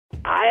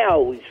I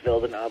always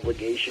felt an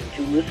obligation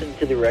to listen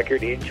to the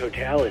record in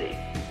totality.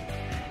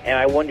 And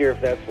I wonder if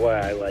that's why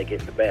I like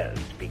it the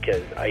best,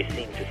 because I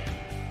seem to...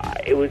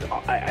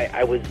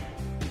 I was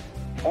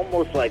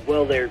almost like,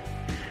 well, they're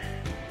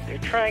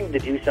trying to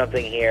do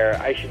something here.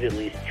 I should at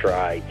least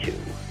try to.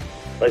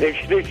 Like,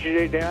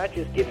 they're not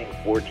just giving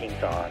 14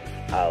 songs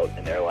out,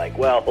 and they're like,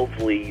 well,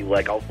 hopefully you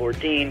like all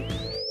 14.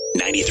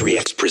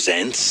 93X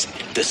presents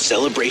the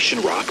Celebration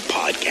Rock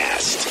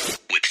Podcast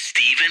with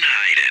Stephen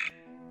Hyden.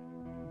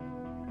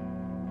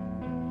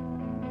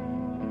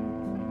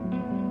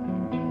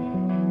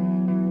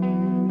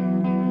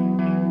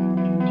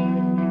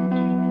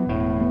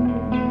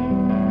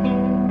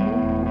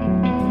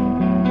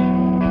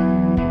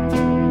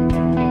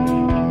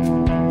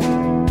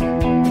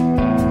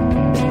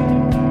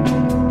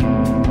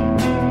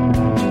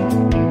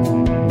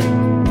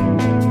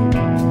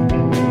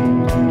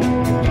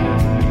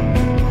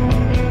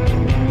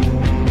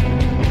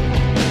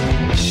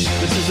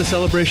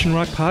 Celebration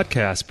Rock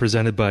Podcast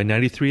presented by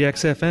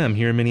 93X FM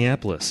here in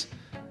Minneapolis.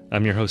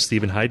 I'm your host,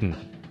 Stephen Hyden.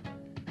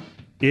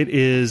 It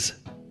is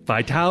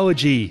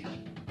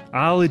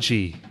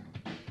Vitalogy-ology,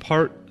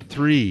 Part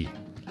 3.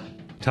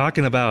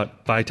 Talking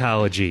about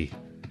Vitalogy.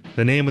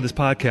 The name of this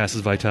podcast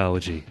is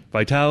Vitalogy.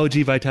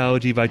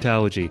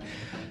 Vitalogy.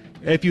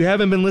 If you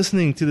haven't been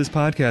listening to this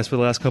podcast for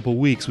the last couple of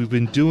weeks, we've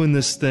been doing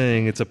this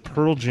thing. It's a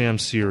Pearl Jam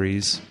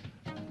series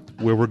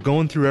where we're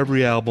going through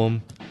every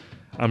album.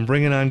 I'm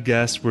bringing on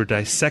guests. We're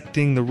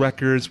dissecting the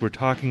records. We're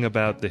talking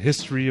about the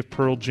history of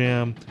Pearl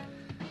Jam.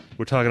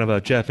 We're talking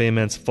about Jeff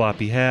Amen's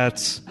floppy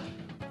hats.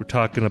 We're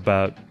talking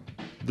about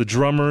the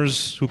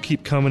drummers who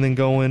keep coming and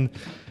going.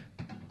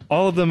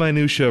 All of the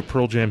minutiae of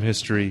Pearl Jam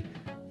history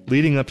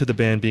leading up to the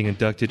band being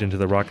inducted into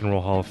the Rock and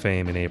Roll Hall of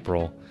Fame in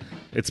April.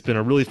 It's been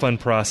a really fun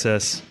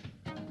process.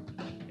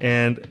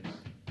 And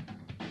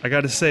I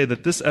got to say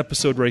that this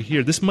episode right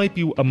here, this might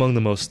be among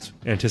the most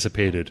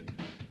anticipated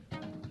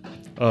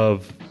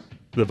of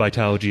the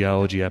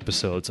Vitalogy-ology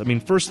episodes. I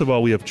mean, first of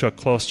all, we have Chuck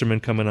Klosterman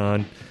coming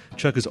on.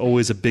 Chuck is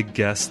always a big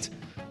guest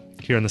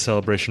here on the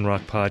Celebration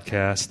Rock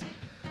Podcast.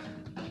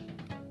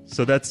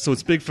 So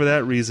it's big for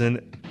that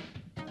reason.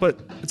 But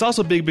it's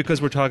also big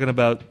because we're talking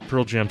about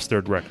Pearl Jam's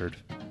third record,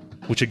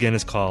 which again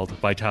is called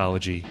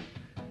Vitalogy.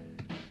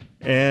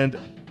 And,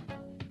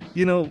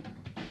 you know,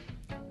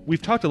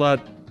 we've talked a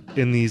lot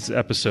in these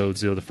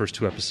episodes, the first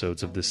two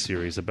episodes of this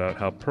series, about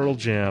how Pearl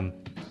Jam,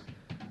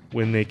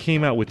 when they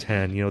came out with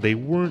 10, they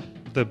weren't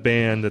the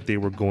band that they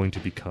were going to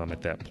become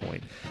at that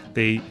point.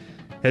 They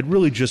had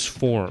really just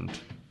formed.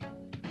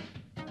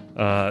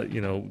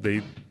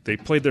 They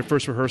played their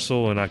first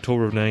rehearsal in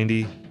October of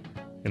 90,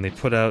 and they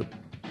put out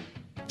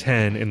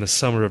 10 in the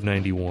summer of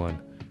 91.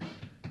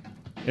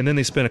 And then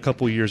they spent a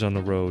couple of years on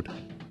the road.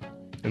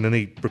 And then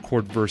they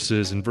record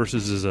Versus, and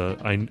Versus is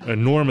an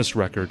enormous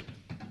record.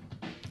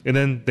 And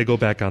then they go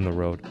back on the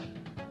road.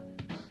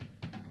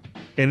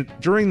 And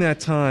during that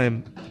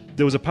time,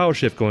 there was a power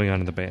shift going on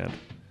in the band,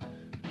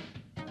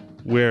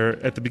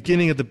 where at the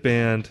beginning of the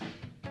band,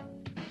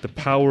 the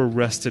power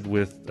rested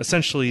with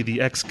essentially the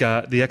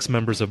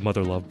ex-members of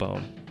Mother Love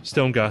Bone,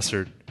 Stone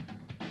Gossard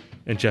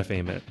and Jeff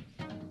Ament.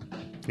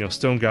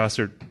 Stone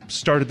Gossard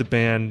started the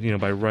band,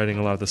 by writing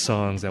a lot of the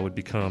songs that would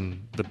become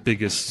the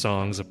biggest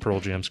songs of Pearl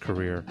Jam's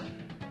career.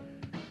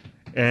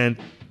 And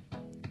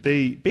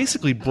they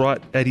basically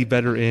brought Eddie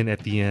Vedder in at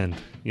the end.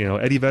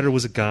 Eddie Vedder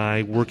was a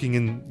guy working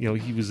in,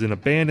 he was in a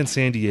band in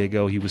San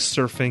Diego. He was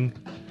surfing.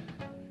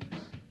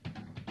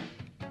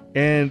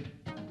 And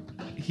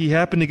he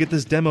happened to get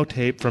this demo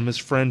tape from his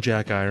friend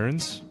Jack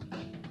Irons,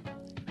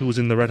 who was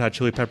in the Red Hot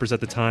Chili Peppers at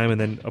the time,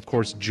 and then, of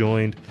course,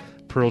 joined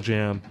Pearl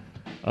Jam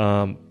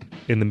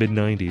in the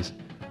mid-90s.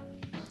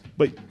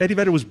 But Eddie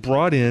Vedder was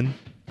brought in,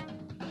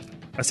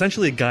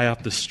 essentially a guy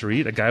off the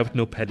street, a guy with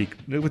no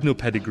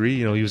pedigree.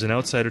 He was an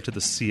outsider to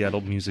the Seattle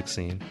music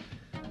scene.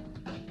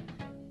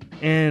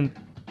 And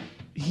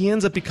he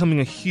ends up becoming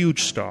a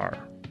huge star.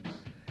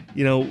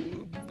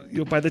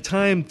 By the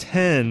time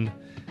 10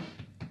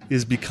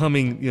 is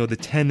becoming, the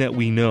 10 that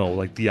we know,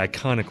 like the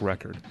iconic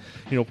record,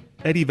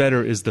 Eddie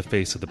Vedder is the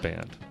face of the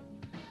band.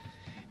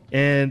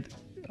 And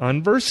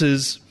on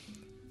Versus,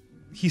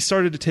 he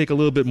started to take a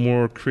little bit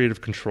more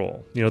creative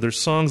control. There's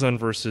songs on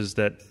Versus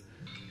that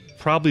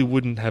probably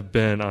wouldn't have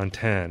been on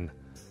 10.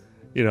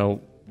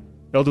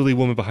 Elderly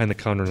Woman Behind the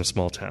Counter in a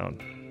Small Town.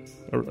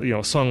 Or,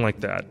 a song like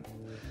that.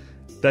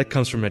 That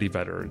comes from Eddie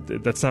Vedder.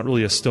 That's not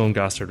really a Stone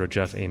Gossard or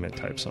Jeff Ament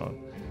type song.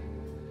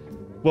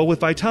 Well, with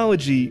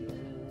Vitalogy,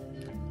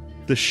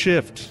 the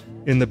shift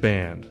in the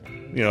band,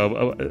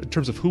 in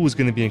terms of who was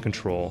going to be in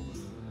control,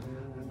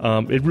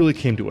 it really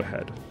came to a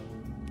head.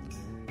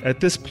 At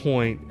this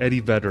point,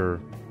 Eddie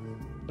Vedder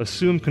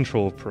assumed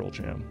control of Pearl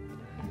Jam.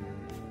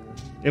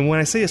 And when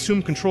I say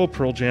assumed control of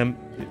Pearl Jam,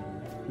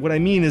 what I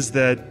mean is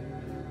that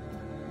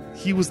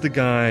he was the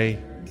guy,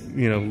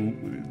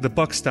 the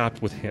buck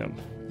stopped with him.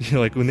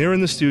 Like when they were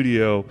in the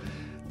studio,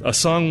 a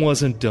song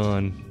wasn't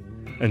done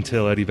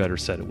until Eddie Vedder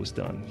said it was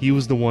done. He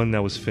was the one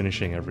that was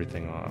finishing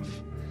everything off.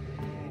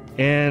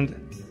 And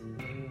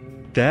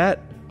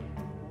that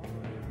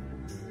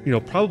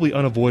probably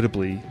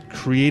unavoidably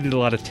created a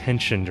lot of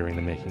tension during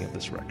the making of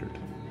this record.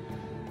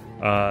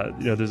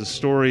 There's a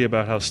story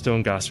about how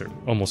Stone Gossard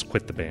almost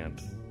quit the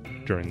band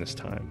during this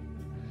time.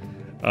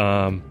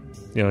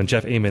 And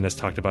Jeff Ament has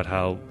talked about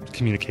how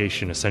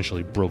communication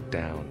essentially broke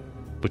down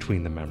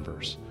between the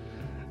members.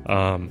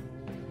 And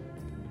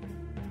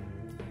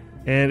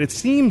it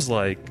seems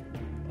like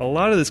a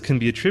lot of this can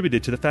be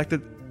attributed to the fact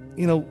that,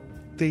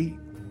 they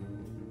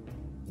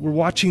were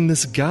watching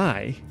this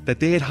guy that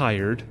they had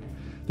hired,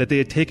 that they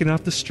had taken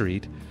off the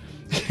street,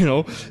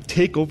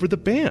 take over the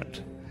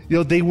band.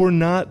 They were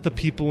not the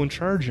people in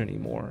charge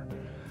anymore.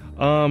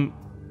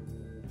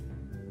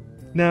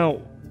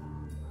 Now,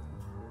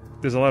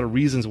 there's a lot of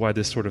reasons why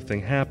this sort of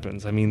thing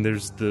happens. I mean,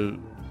 there's the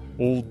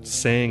old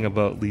saying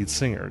about lead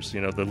singers,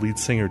 the lead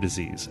singer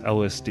disease,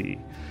 LSD,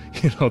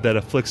 that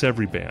afflicts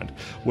every band,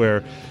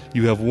 where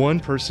you have one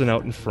person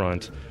out in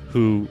front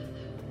who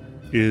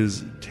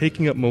is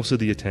taking up most of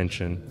the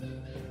attention,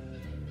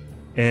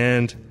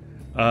 and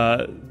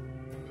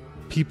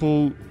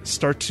people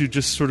start to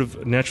just sort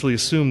of naturally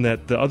assume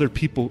that the other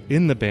people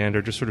in the band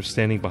are just sort of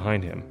standing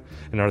behind him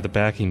and are the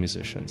backing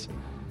musicians.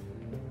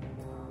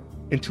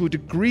 And to a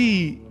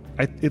degree,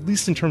 at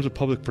least in terms of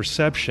public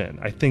perception,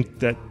 I think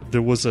that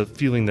there was a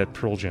feeling that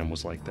Pearl Jam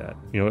was like that,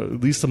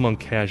 at least among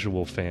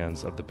casual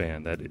fans of the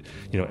band, that,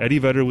 Eddie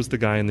Vedder was the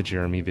guy in the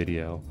Jeremy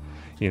video.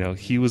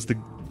 He was the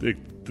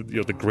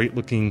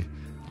great-looking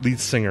lead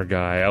singer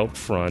guy out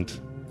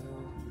front.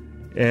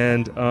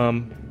 And,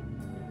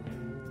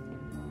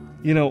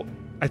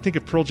 I think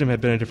if Pearl Jam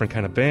had been a different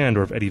kind of band,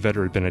 or if Eddie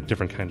Vedder had been a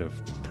different kind of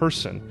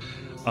person,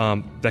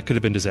 that could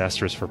have been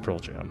disastrous for Pearl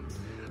Jam.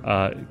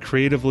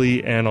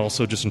 Creatively and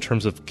also just in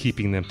terms of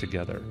keeping them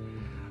together.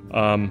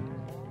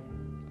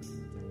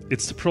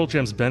 It's to Pearl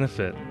Jam's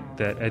benefit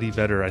that Eddie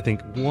Vedder, I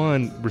think,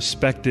 one,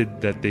 respected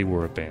that they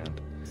were a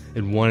band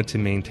and wanted to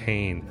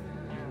maintain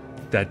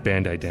that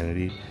band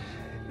identity,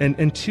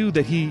 and two,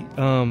 that he,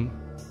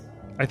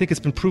 I think it's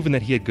been proven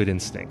that he had good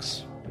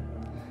instincts.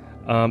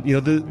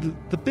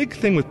 The big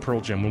thing with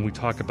Pearl Jam when we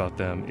talk about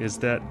them is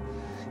that,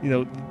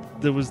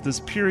 there was this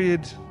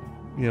period,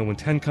 when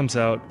 10 comes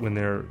out, when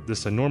they're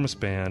this enormous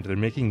band, they're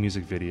making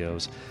music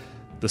videos,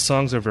 the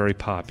songs are very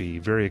poppy,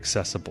 very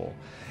accessible.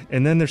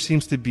 And then there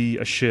seems to be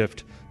a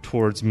shift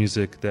towards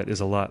music that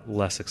is a lot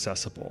less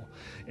accessible.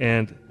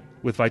 And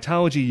with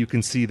Vitalogy, you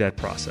can see that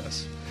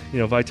process.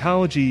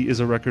 Vitalogy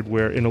is a record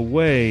where, in a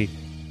way,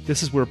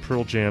 this is where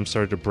Pearl Jam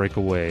started to break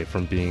away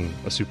from being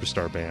a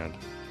superstar band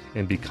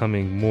and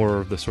becoming more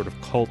of the sort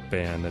of cult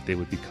band that they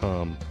would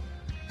become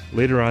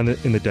later on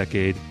in the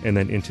decade and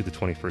then into the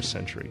 21st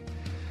century.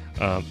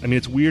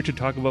 It's weird to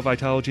talk about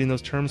Vitalogy in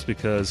those terms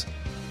because,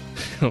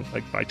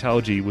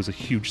 Vitalogy was a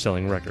huge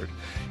selling record.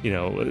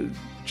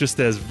 Just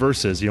as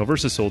Versus,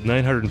 Versus sold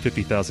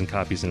 950,000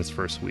 copies in its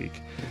first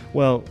week.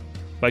 Well,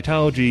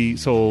 Vitalogy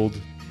sold,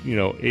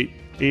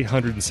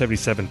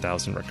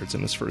 877,000 records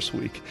in its first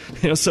week.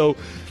 So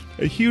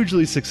a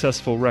hugely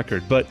successful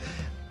record. But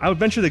I would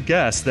venture to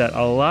guess that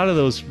a lot of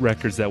those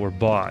records that were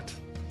bought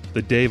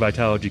the day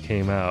Vitalogy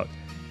came out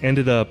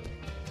ended up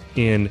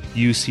in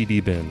used CD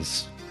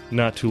bins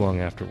not too long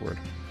afterward.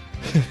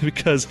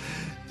 Because,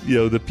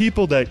 the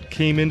people that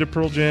came into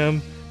Pearl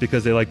Jam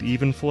because they liked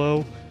even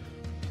flow,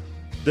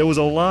 there was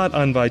a lot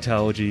on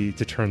Vitalogy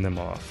to turn them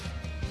off.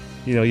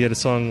 You had a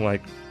song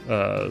like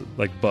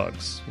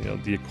Bugs,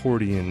 the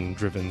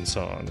accordion-driven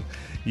song.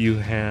 You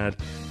had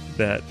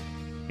that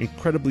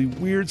incredibly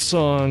weird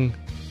song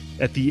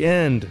at the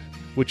end,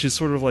 which is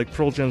sort of like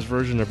Pearl Jam's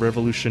version of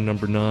Revolution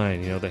Number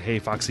 9, the Hey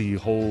Foxy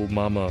Hole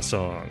Mama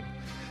song.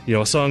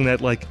 A song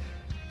that,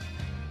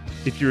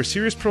 if you're a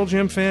serious Pearl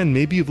Jam fan,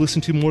 maybe you've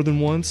listened to more than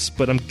once,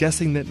 but I'm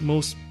guessing that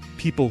most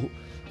people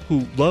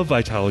who love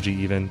Vitalogy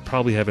even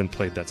probably haven't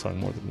played that song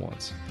more than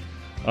once.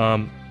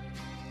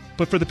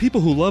 But for the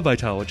people who love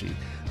Vitalogy,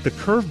 the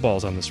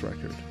curveballs on this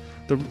record,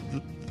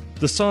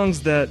 the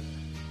songs that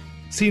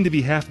seem to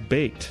be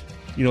half-baked,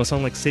 a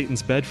song like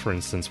Satan's Bed, for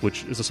instance,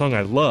 which is a song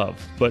I love,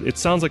 but it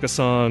sounds like a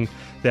song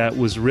that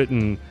was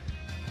written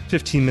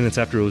 15 minutes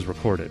after it was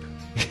recorded.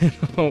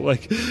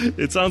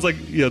 It sounds like,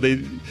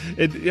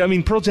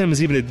 Pearl Jam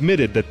has even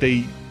admitted that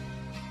they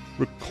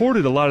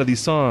recorded a lot of these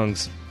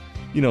songs,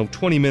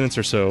 20 minutes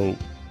or so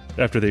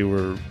after they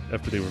were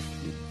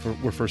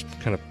first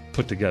kind of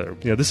put together.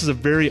 This is a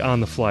very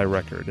on-the-fly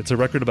record. It's a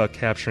record about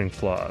capturing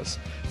flaws.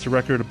 It's a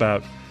record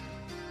about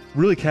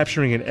really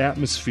capturing an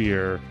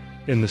atmosphere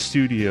in the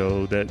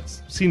studio that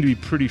seemed to be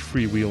pretty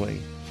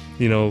freewheeling.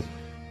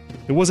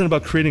 It wasn't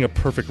about creating a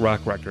perfect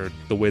rock record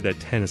the way that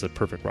 10 is a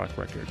perfect rock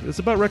record. It's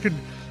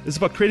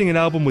about creating an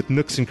album with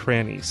nooks and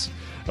crannies.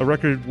 A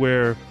record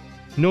where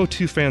no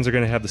two fans are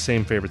going to have the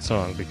same favorite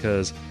song,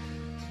 because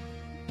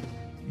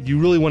you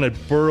really want to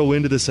burrow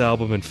into this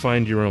album and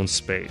find your own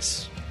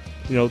space.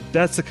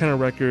 That's the kind of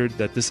record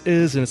that this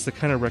is, and it's the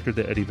kind of record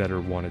that Eddie Vedder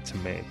wanted to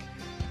make.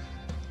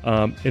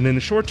 And in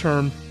the short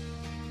term,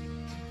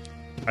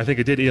 I think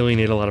it did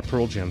alienate a lot of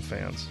Pearl Jam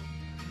fans.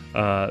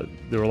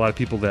 There were a lot of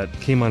people that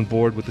came on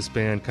board with this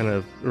band kind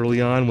of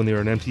early on when they were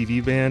an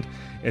MTV band,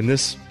 and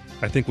this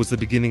I think was the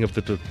beginning of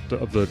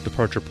the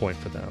departure point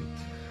for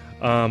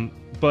them.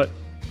 But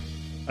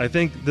I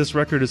think this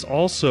record is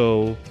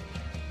also,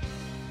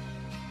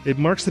 it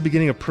marks the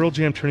beginning of Pearl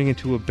Jam turning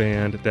into a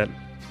band that,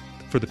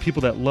 for the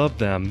people that love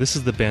them, this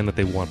is the band that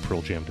they want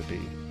Pearl Jam to be.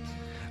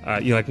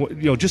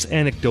 Just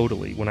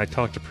anecdotally, when I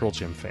talk to Pearl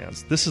Jam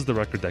fans, this is the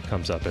record that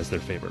comes up as their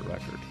favorite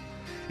record.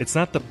 It's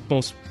not the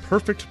most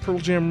perfect Pearl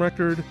Jam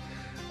record,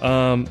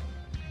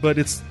 but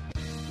it's,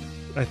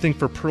 I think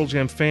for Pearl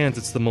Jam fans,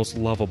 it's the most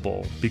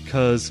lovable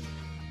because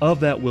of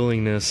that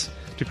willingness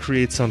to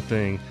create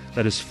something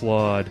that is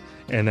flawed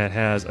and that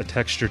has a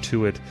texture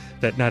to it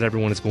that not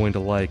everyone is going to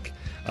like.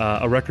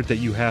 A record that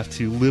you have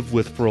to live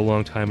with for a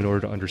long time in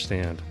order to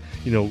understand.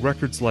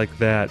 Records like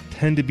that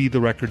tend to be the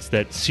records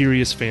that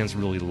serious fans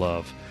really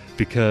love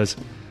because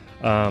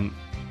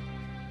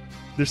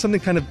there's something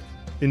kind of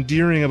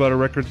endearing about a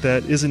record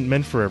that isn't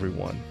meant for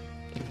everyone.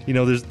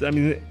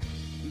 The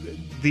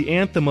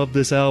anthem of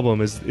this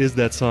album is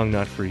that song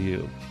 "Not For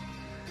You."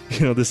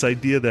 This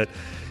idea that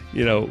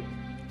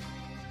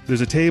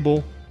there's a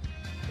table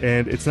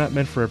and it's not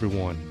meant for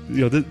everyone.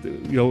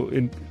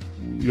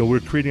 We're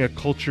creating a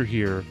culture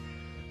here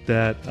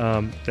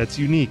that's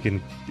unique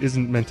and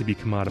isn't meant to be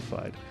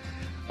commodified.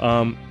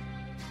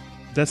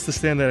 That's the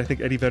stand that I think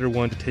Eddie Vedder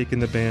wanted to take in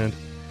the band.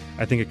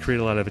 I think it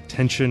created a lot of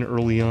attention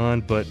early on,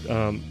 but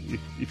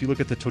if you look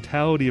at the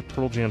totality of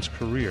Pearl Jam's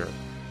career,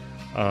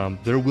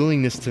 their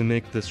willingness to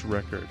make this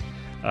record,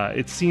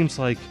 it seems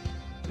like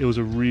it was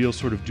a real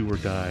sort of do or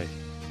die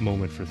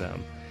moment for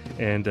them.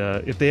 And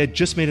if they had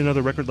just made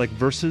another record like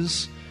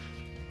Versus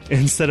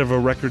instead of a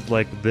record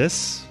like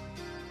this,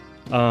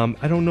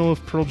 I don't know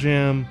if Pearl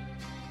Jam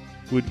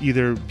would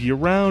either be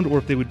around or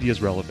if they would be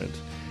as relevant.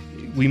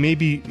 We may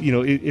be,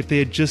 if they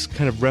had just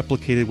kind of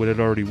replicated what had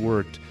already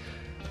worked,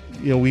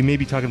 we may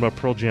be talking about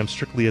Pearl Jam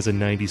strictly as a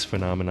 90s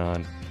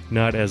phenomenon,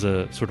 not as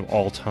a sort of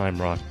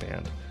all-time rock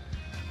band.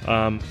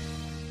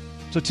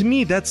 So to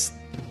me, that's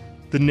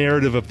the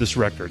narrative of this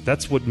record.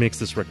 That's what makes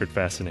this record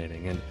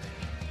fascinating.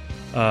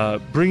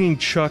 And bringing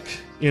Chuck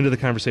into the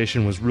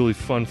conversation was really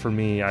fun for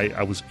me.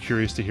 I was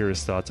curious to hear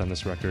his thoughts on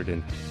this record,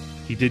 and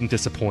he didn't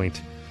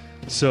disappoint.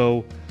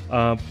 So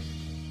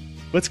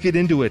let's get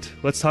into it.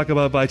 Let's talk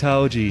about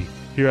Vitalogy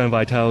here on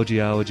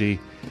Vitalogy-ology.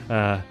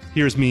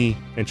 Here's me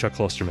and Chuck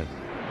Klosterman.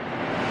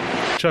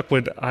 Chuck,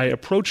 when I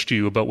approached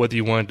you about whether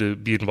you wanted to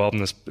be involved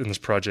in this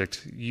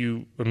project,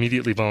 you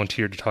immediately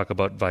volunteered to talk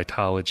about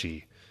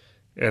Vitalogy.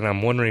 And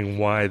I'm wondering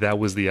why that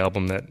was the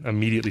album that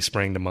immediately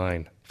sprang to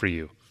mind for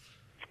you.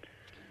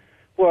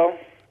 Well,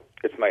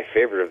 it's my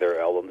favorite of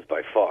their albums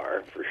by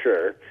far, for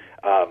sure.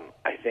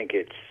 I think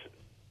it's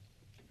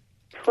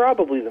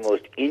probably the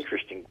most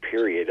interesting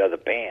period of the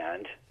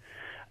band.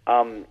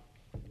 I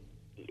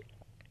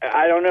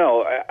don't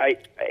know. I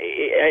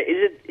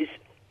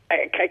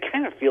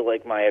kind of feel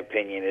like my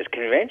opinion is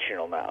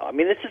conventional now. I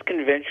mean, this is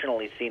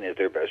conventionally seen as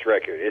their best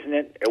record, isn't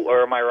it?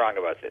 Or am I wrong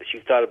about this?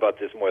 You've thought about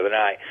this more than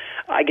I.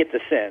 I get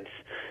the sense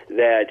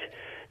that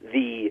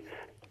the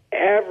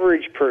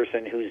average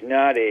person who's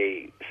not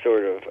a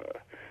sort of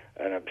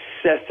an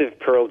obsessive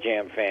Pearl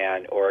Jam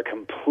fan or a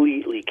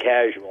completely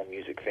casual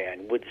music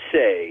fan would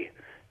say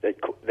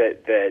that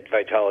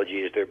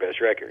Vitalogy is their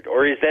best record,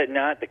 or is that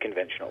not the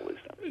conventional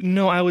wisdom?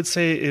 No, I would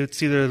say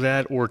it's either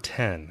that or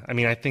 10. I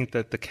mean, I think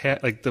that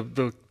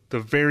the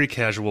very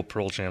casual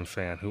Pearl Jam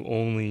fan who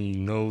only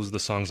knows the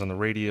songs on the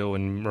radio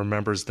and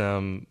remembers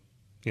them,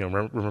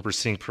 remembers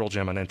seeing Pearl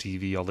Jam on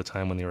MTV all the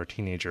time when they were a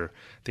teenager,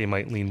 they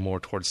might lean more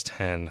towards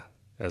 10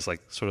 as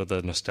like sort of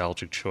the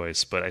nostalgic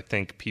choice. But I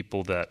think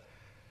people that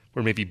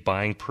were maybe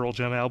buying Pearl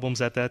Jam albums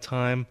at that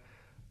time,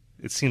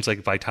 it seems like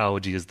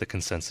Vitalogy is the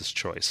consensus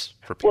choice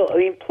for people. Well, I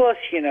mean, plus,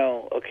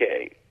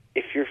 okay,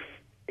 if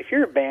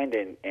you're a band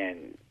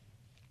and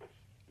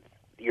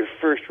your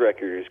first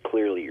record is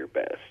clearly your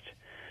best,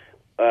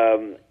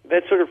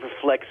 that sort of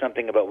reflects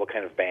something about what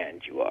kind of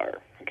band you are,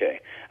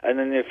 okay? And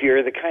then if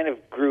you're the kind of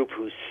group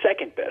whose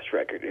second best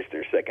record is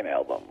their second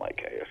album,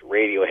 like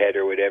Radiohead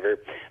or whatever,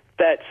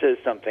 that says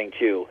something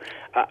too.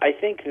 I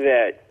think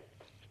that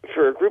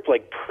for a group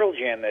like Pearl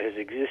Jam that has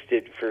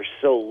existed for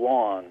so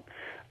long,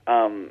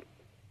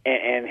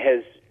 and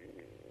has,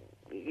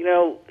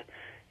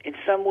 in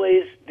some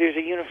ways there's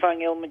a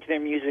unifying element to their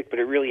music, but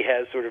it really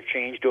has sort of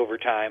changed over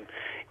time.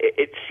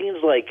 It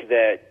seems like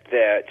that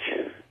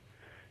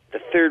the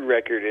third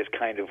record is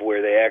kind of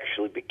where they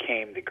actually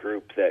became the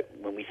group that,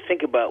 when we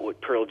think about what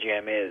Pearl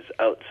Jam is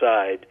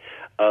outside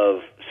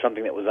of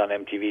something that was on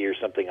MTV or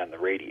something on the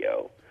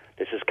radio,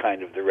 this is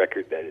kind of the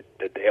record that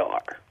they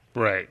are.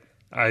 Right.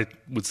 I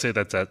would say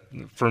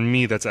for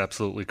me, that's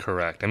absolutely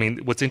correct. I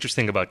mean, what's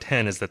interesting about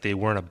 10 is that they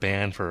weren't a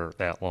band for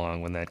that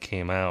long when that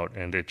came out,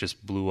 and it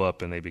just blew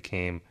up and they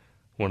became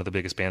one of the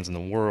biggest bands in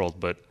the world,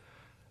 but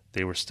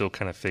they were still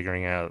kind of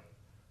figuring out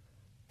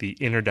the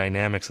inner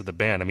dynamics of the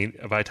band. I mean,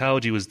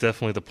 Vitalogy was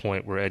definitely the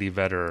point where Eddie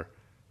Vedder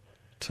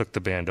took the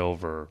band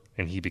over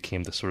and he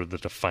became the sort of the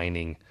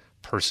defining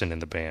person in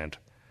the band.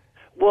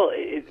 Well,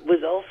 it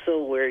was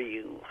also where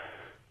you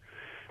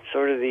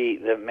sort of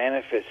the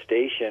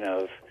manifestation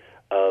of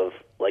of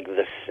like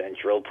the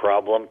central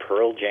problem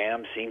Pearl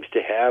Jam seems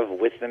to have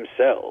with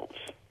themselves.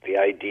 The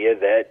idea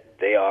that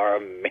they are a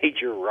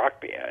major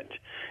rock band,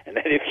 and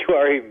that if you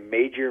are a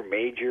major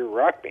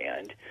rock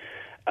band,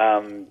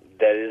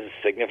 that is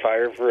a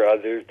signifier for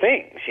other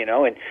things,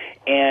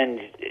 and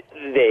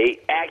they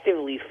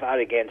actively fought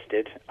against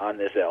it on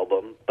this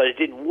album, but it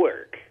didn't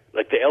work.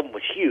 Like, the album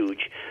was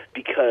huge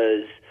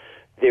because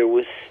there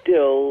was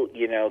still,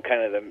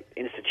 kind of the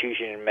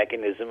institution and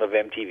mechanism of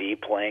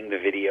MTV playing the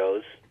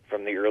videos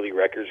from the early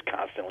records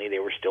constantly. They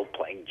were still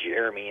playing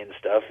Jeremy and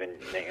stuff in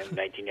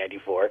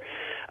 1994.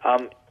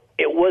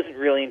 It wasn't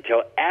really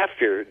until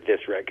after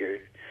this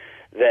record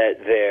that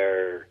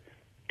their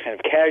kind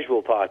of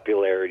casual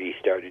popularity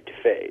started to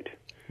fade.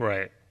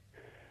 Right.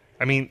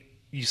 I mean,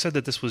 you said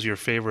that this was your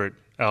favorite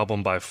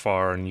album by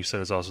far, and you said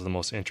it's also the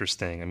most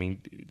interesting. I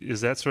mean,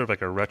 is that sort of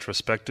like a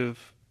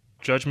retrospective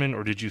judgment,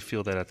 or did you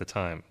feel that at the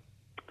time?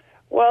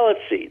 Well,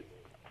 let's see.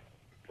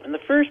 When the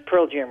first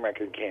Pearl Jam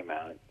record came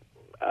out,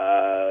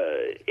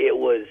 it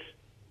was,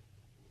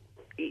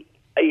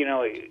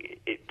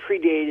 it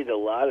predated a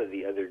lot of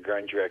the other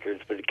grunge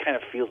records, but it kind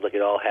of feels like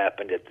it all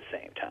happened at the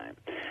same time.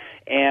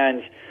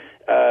 And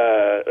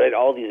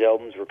all these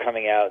albums were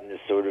coming out, and this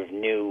sort of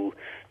new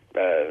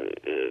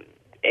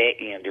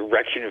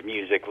direction of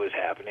music was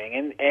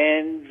happening,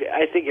 and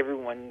I think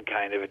everyone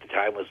kind of at the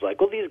time was like,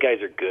 well, these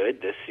guys are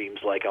good. This seems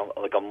like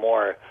a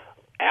more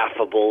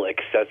affable,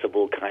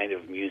 accessible kind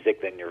of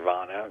music than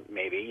Nirvana,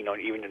 maybe.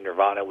 Even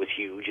Nirvana was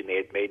huge, and they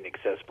had made an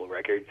accessible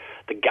record.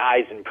 The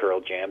guys in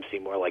Pearl Jam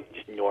seem more like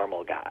just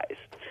normal guys.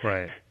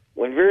 Right.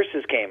 When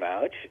Versus came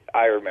out,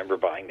 I remember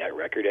buying that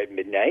record at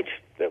midnight.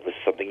 That was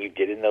something you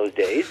did in those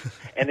days.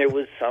 And there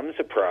was some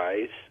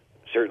surprise,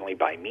 certainly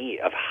by me,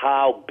 of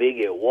how big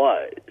it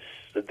was.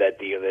 That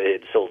they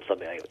had sold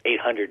something like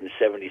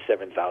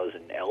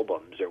 877,000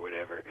 albums or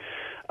whatever.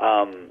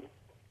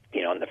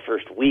 In the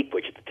first week,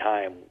 which at the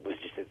time was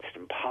just an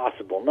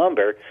impossible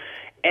number.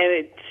 And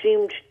it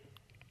seemed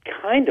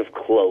kind of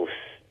close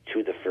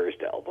to the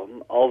first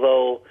album,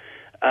 although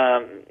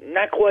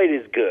not quite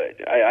as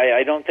good.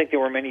 I don't think there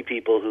were many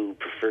people who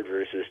preferred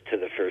Versus to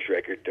the first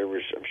record. There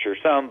was, I'm sure,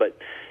 some, but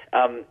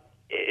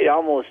it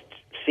almost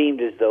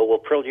seemed as though, well,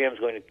 Pearl Jam's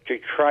going to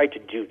try to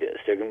do this.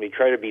 They're going to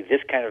try to be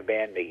this kind of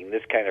band making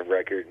this kind of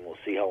record, and we'll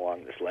see how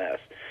long this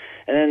lasts.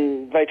 And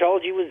then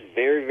Vitalogy was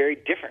very, very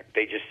different.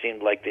 They just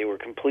seemed like they were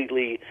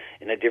completely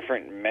in a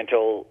different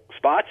mental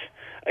spot.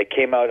 It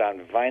came out on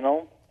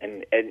vinyl,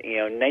 and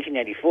in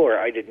 1994,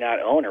 I did not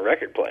own a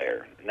record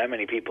player. Not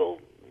many people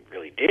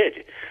really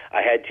did.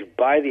 I had to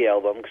buy the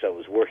album because I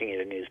was working at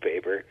a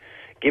newspaper,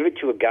 give it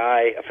to a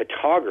guy, a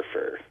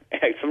photographer.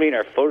 Somebody in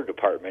our photo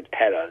department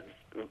had a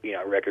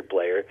record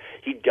player.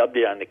 He dubbed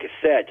it on the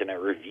cassette, and I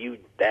reviewed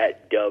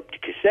that dubbed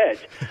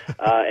cassette,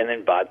 and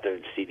then bought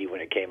the CD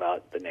when it came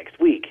out the next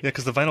week. Yeah,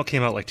 because the vinyl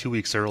came out like 2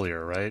 weeks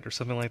earlier, right? Or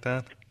something like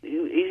that?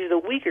 Either a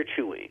week or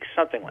 2 weeks,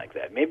 something like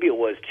that. Maybe it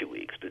was 2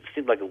 weeks, but it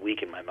seemed like a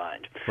week in my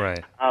mind.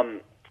 Right.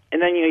 And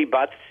then, you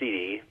bought the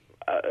CD.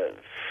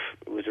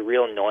 It was a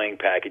real annoying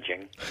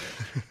packaging.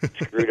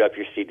 Screwed up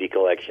your CD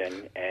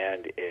collection,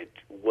 and it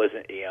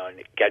wasn't, and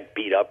it got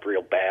beat up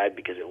real bad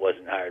because it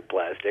wasn't hard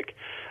plastic.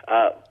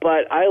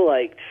 But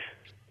I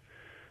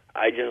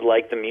just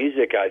liked the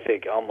music. I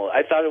think almost.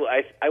 I thought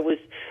I was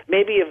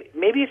maybe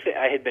if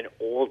I had been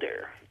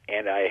older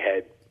and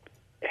I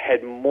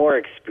had more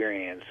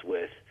experience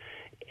with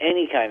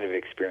any kind of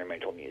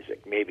experimental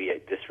music, maybe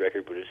this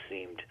record would have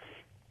seemed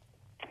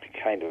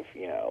kind of,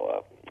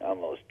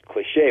 almost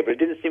cliche, but it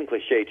didn't seem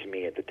cliche to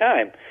me at the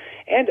time.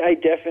 And I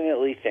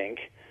definitely think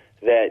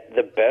that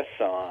the best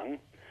song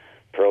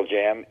Pearl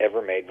Jam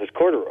ever made was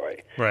Corduroy.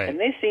 Right. And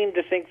they seem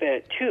to think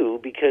that too,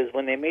 because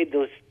when they made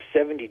those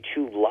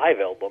 72 live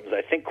albums,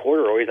 I think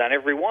Corduroy is on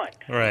every one.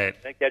 Right.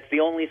 I think that's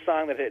the only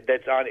song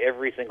that's on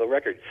every single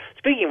record.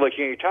 Speaking of which,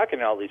 you're talking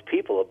to all these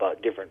people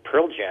about different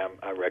Pearl Jam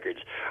records.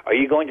 Are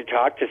you going to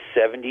talk to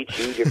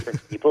 72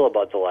 different people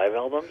about the live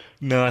albums?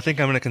 No, I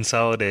think I'm going to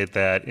consolidate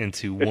that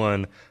into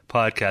one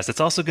podcast. It's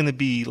also going to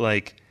be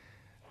like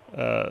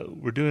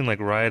we're doing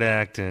like Riot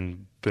Act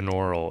and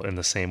Binaural in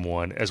the same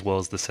one, as well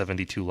as the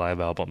 72 live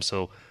albums.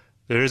 So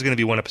there is going to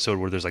be one episode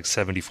where there's like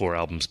 74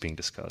 albums being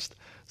discussed.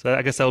 So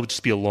I guess that would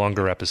just be a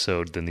longer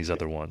episode than these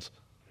other ones.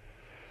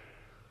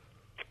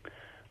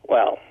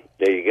 Well,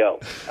 there you go.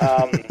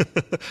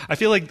 I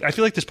feel like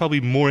there's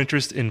probably more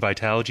interest in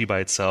Vitalogy by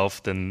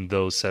itself than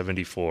those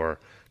 74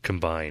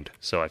 combined.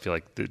 So I feel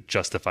like it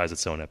justifies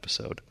its own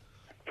episode.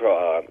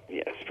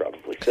 Yes,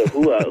 probably. So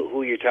who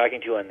are you talking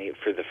to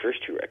for the first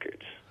two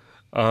records?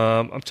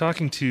 I'm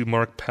talking to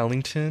Mark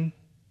Pellington,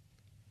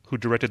 who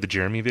directed the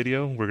Jeremy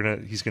video.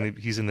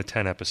 He's in the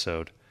 10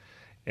 episode,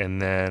 and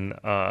then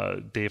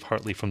Dave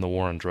Hartley from the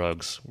War on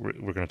Drugs.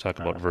 We're going to talk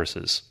about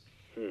Versus.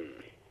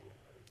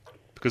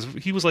 Because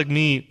he was like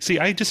me. See,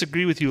 I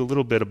disagree with you a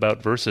little bit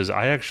about Versus.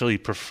 I actually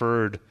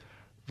preferred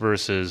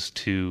Versus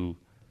to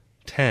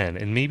 10,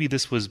 and maybe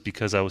this was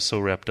because I was so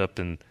wrapped up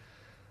in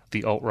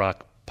the alt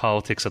rock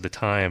politics of the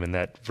time, and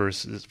that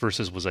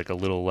Versus was like a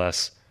little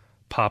less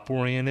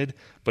pop-oriented,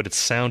 but it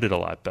sounded a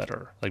lot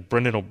better. Like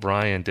Brendan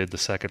O'Brien did the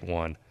second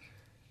one.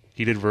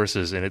 He did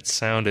verses, and it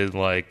sounded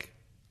like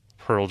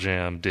Pearl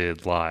Jam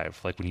did live.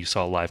 Like when you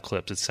saw live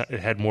clips, it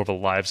had more of a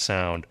live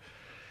sound.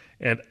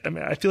 And I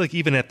mean, I feel like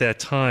even at that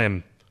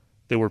time,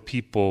 there were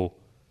people,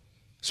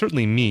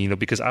 certainly me,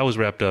 because I was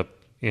wrapped up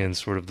in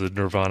sort of the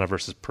Nirvana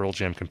versus Pearl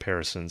Jam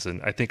comparisons.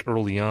 And I think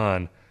early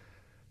on,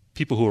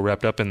 people who were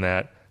wrapped up in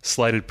that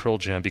slighted Pearl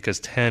Jam because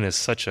 10 is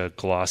such a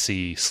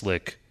glossy,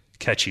 slick,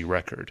 catchy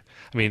record.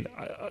 I mean,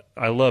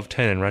 I love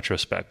 10 in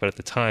retrospect, but at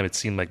the time it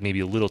seemed like maybe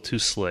a little too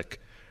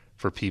slick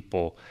for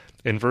people.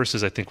 And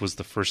Versus, I think, was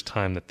the first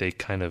time that they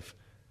kind of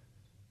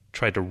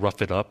tried to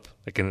rough it up,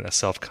 like in a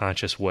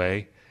self-conscious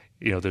way.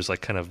 You know, there's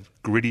like kind of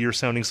grittier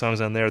sounding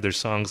songs on there. There's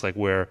songs like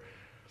where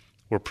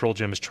Pearl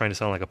Jam is trying to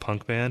sound like a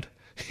punk band,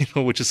 you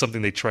know, which is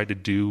something they tried to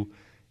do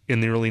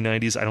in the early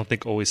 90s. I don't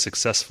think always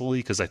successfully,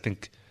 because I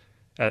think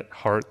at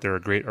heart they're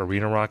a great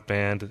arena rock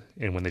band,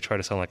 and when they try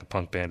to sound like a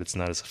punk band, it's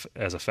not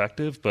as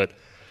effective. But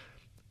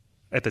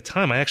at the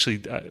time,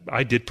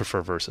 I did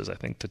prefer Versus, I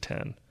think, to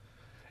 10.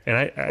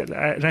 And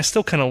I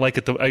still kind of like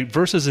it.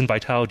 Versus and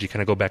Vitalogy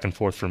kind of go back and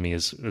forth for me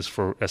as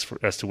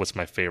to what's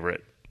my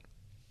favorite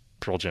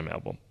Pearl Jam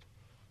album.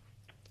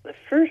 The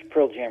first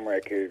Pearl Jam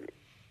record,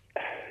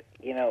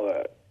 you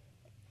know,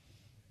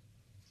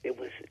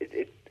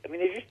 I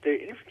mean, they're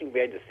interesting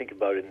band to think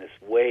about in this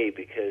way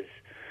because,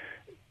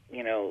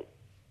 you know,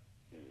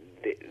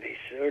 they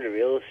sort of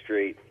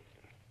illustrate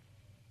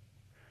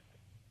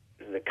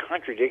the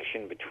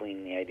contradiction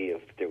between the idea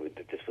of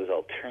that this was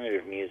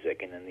alternative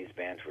music, and then these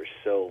bands were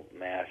so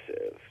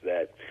massive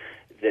that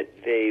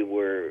they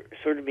were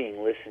sort of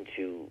being listened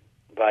to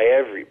by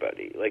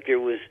everybody. Like there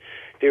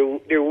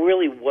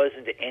really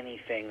wasn't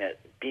anything that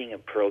being a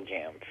Pearl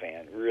Jam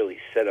fan really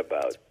said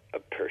about a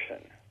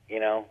person, you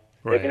know.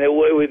 Right. I mean, they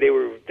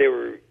were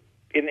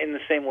in the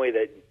same way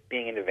that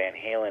being into Van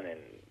Halen in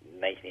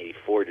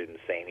 1984 didn't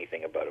say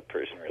anything about a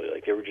person really.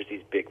 Like they were just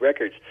these big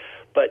records,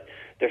 but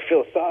their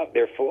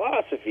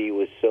philosophy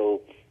was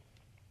so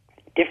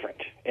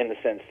different in the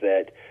sense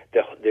that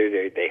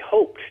they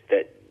hoped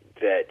that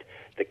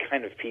the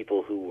kind of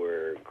people who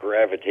were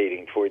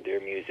gravitating toward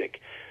their music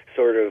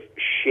sort of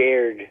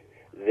shared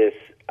this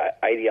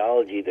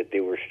ideology that they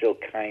were still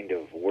kind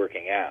of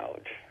working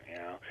out, you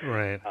know.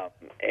 Right.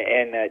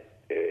 And that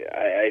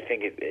I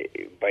think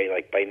by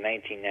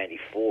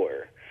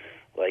 1994,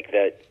 like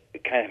that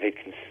kind of had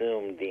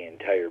consumed the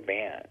entire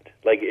band.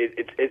 Like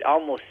it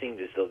almost seemed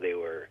as though they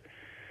were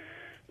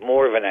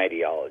more of an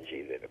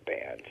ideology than a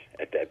band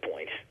at that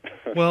point.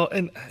 Well,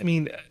 and I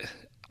mean,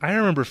 I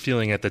remember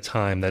feeling at the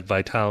time that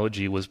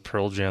Vitalogy was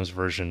Pearl Jam's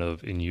version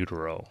of In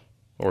Utero,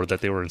 or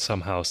that they were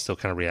somehow still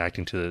kind of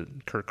reacting to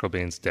Kurt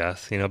Cobain's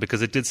death, you know,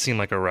 because it did seem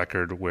like a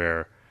record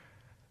where,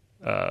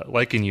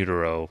 like In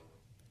Utero,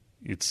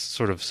 it's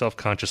sort of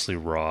self-consciously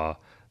raw.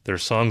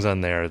 There's songs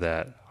on there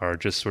that are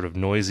just sort of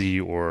noisy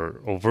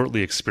or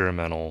overtly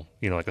experimental,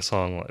 you know, like a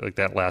song like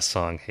that last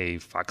song, Hey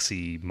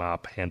Foxy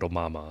Mop Handle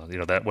Mama, you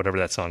know, that whatever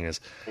that song is,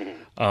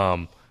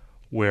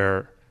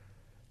 where,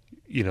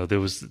 you know, there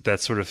was that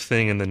sort of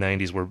thing in the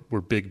 90s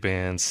where big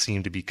bands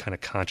seemed to be kind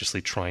of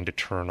consciously trying to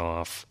turn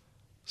off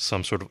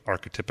some sort of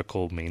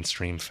archetypical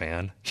mainstream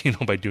fan, you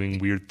know, by doing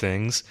weird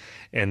things.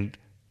 And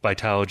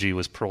Vitalogy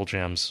was Pearl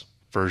Jam's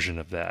version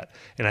of that.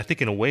 And I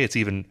think in a way it's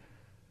even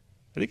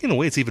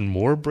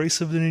more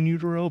abrasive than In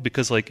Utero,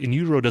 because like In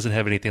Utero doesn't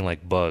have anything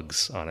like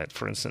Bugs on it,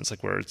 for instance,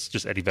 like where it's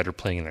just Eddie Vedder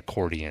playing an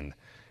accordion.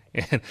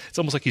 And it's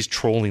almost like he's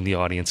trolling the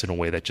audience in a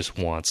way that just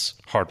wants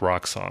hard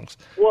rock songs.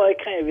 Well, it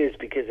kind of is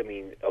because, I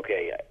mean,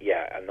 okay,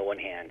 yeah, on the one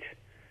hand,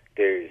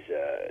 there's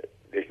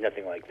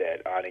nothing like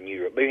that on In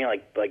Utero. But I mean,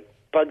 like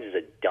Bugs is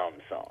a dumb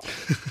song.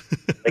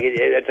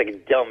 That's like a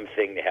dumb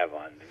thing to have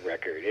on the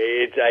record.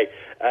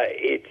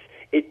 It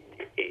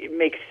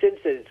makes sense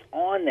that it's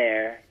on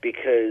there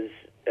because,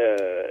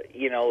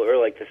 you know, or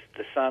like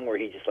the song where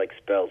he just like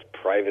spells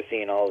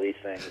privacy and all these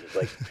things. It's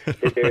like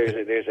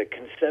there's a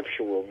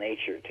conceptual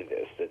nature to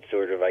this that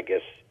sort of, I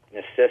guess,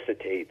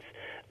 necessitates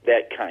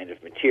that kind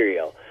of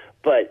material.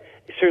 But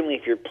certainly,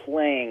 if you're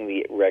playing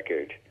the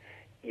record,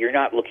 you're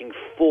not looking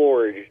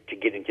forward to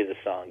getting to the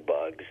song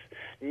Bugs,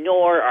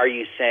 nor are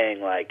you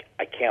saying like,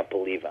 I can't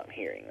believe I'm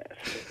hearing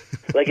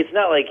this. Like it's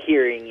not like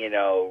hearing, you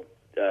know,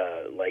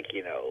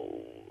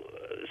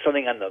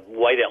 something on the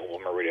White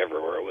Album or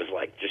whatever, where it was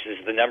like, just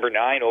is the number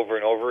 9 over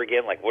and over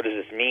again? Like, what does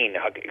this mean?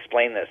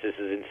 Explain this. This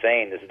is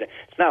insane.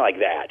 It's not like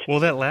that. Well,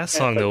 that last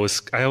song, though,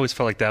 I always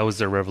felt like that was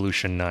their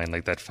Revolution 9,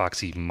 like that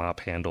Foxy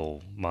Mop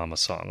Handle Mama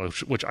song,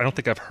 which I don't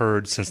think I've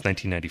heard since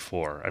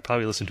 1994. I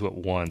probably listened to it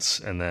once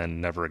and then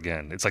never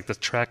again. It's like the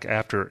track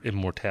after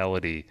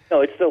Immortality.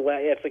 No, it's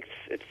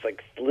it's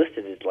like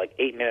listed as like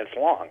 8 minutes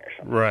long or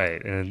something.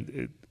 Right,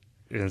 and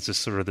it's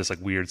just sort of this like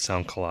weird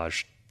sound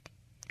collage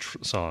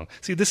song.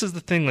 See, this is the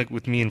thing, like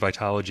with me and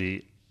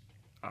Vitalogy,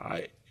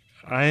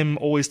 I'm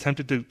always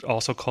tempted to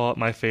also call it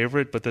my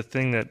favorite, but the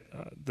thing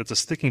that's a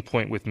sticking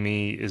point with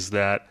me is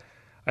that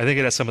I think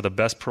it has some of the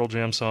best Pearl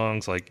Jam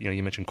songs. Like, you know,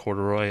 you mentioned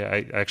Corduroy.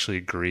 I actually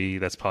agree.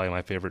 That's probably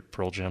my favorite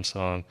Pearl Jam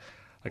song.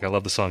 Like I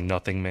love the song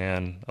Nothing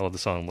Man. I love the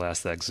song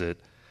Last Exit.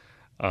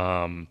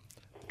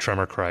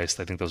 Tremor Christ.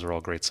 I think those are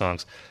all great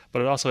songs.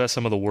 But it also has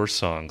some of the worst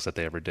songs that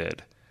they ever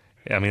did.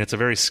 I mean, it's a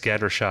very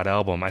scattershot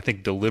album. I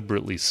think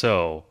deliberately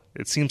so.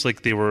 It seems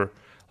like they were,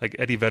 like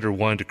Eddie Vedder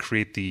wanted to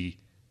create the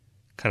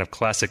kind of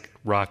classic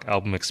rock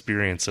album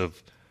experience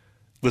of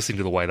listening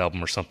to the White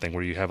Album or something,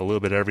 where you have a little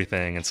bit of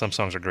everything, and some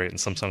songs are great and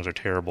some songs are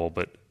terrible,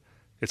 but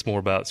it's more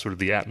about sort of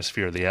the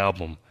atmosphere of the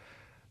album.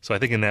 So I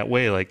think in that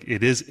way, like,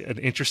 it is an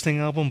interesting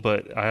album,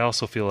 but I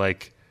also feel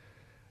like,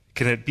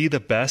 can it be the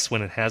best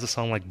when it has a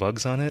song like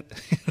Bugs on it?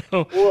 You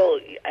know? Well,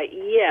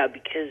 yeah,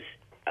 because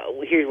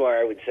here's why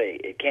I would say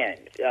it can.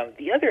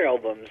 The other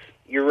albums,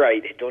 you're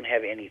right, don't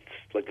have any,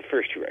 like the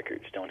first two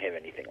records don't have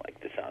anything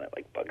like this on it,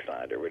 like Bugs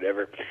on it or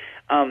whatever.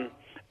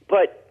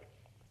 But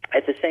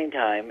at the same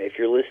time, if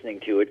you're listening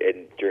to it,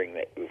 and during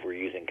that, if we're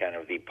using kind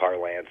of the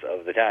parlance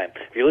of the time,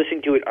 if you're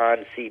listening to it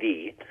on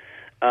CD,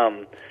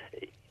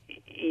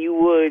 you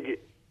would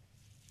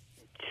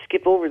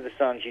skip over the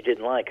songs you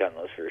didn't like on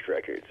those first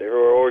records,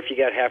 or if you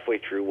got halfway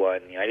through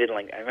one, I didn't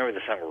like. I remember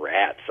the song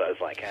 "Rats," so I was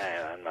like,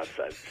 I'm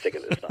sick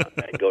of this song.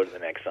 I'd go to the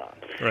next song.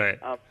 Right.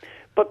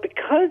 But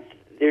because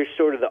there's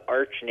sort of the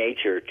arch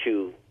nature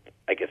to,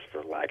 I guess,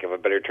 for lack of a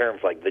better term,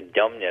 like the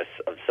dumbness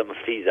of some of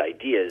these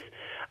ideas,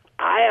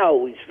 I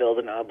always felt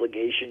an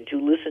obligation to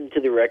listen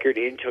to the record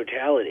in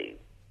totality.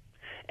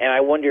 And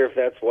I wonder if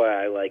that's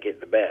why I like it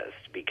the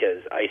best,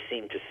 because I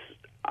seem to,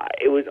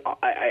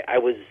 I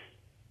was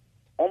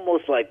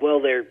almost like, well,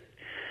 they're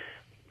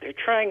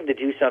trying to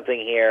do something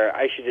here.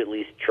 I should at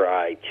least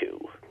try to.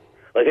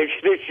 Like,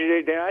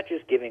 they're not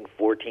just giving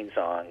 14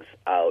 songs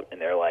out, and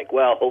they're like,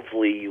 well,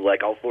 hopefully you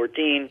like all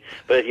 14,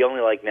 but if you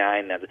only like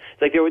 9, that's it's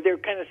like they're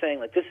kind of saying,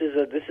 like,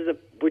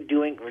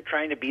 we're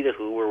trying to be the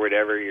Who or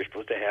whatever. You're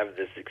supposed to have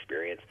this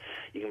experience.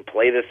 You can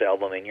play this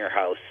album in your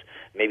house,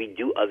 maybe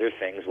do other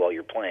things while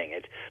you're playing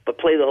it, but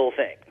play the whole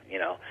thing. You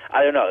know,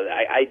 I don't know.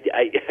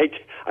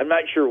 I'm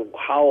not sure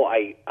how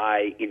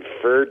I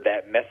inferred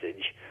that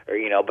message, or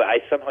but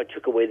I somehow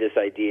took away this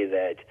idea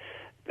that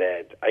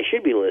I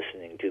should be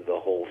listening to the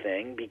whole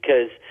thing,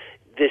 because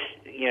this,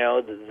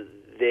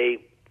 they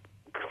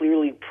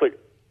clearly put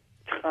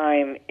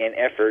time and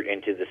effort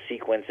into the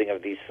sequencing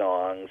of these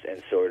songs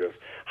and sort of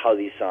how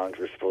these songs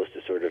were supposed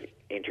to sort of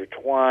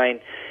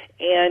intertwine,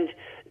 and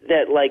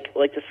that like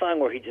the song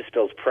where he just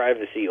spells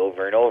privacy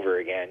over and over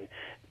again,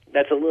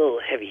 that's a little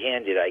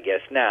heavy-handed, I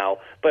guess, now,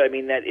 but I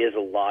mean, that is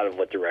a lot of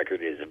what the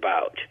record is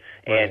about.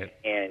 Right.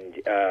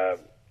 And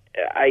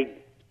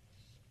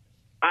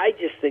I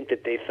just think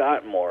that they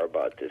thought more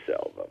about this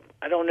album.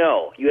 I don't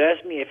know. You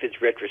asked me if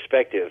it's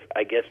retrospective.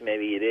 I guess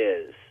maybe it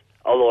is.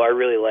 Although I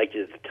really liked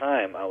it at the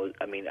time. I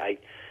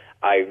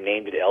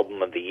named it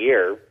Album of the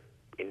Year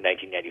in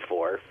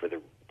 1994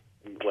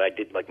 when I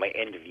did like my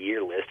end of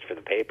year list for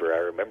the paper. I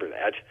remember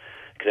that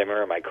because I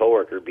remember my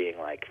coworker being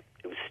like,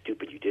 "It was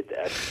stupid you did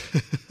that."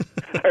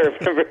 I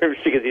remember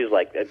because he was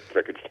like, "That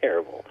record's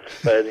terrible,"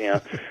 but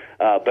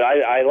but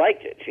I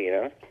liked it.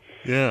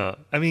 Yeah,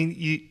 I mean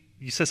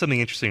You said something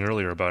interesting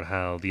earlier about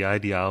how the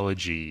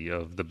ideology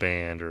of the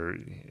band, or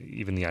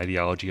even the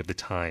ideology of the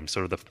time,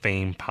 sort of the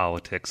fame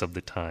politics of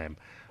the time,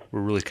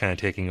 were really kind of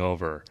taking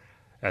over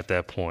at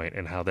that point,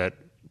 and how that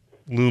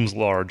looms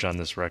large on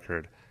this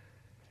record.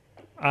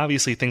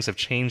 Obviously, things have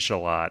changed a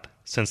lot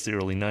since the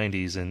early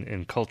 90s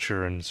in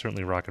culture and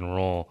certainly rock and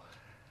roll.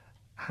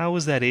 How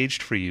has that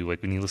aged for you,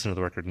 like when you listen to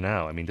the record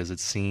now? I mean, does that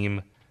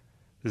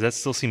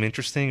still seem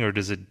interesting, or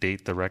does it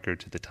date the record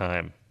to the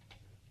time?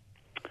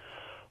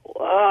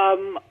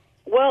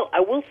 Well, I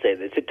will say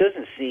this. It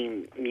doesn't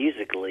seem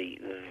musically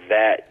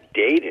that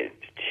dated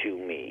to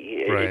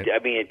me. Right.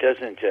 It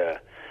doesn't,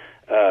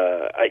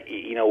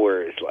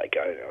 where it's like,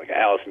 I don't know, like an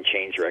Alice in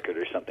Chains record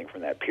or something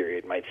from that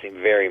period might seem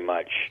very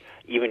much,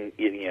 even,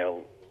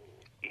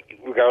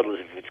 regardless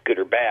if it's good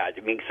or bad.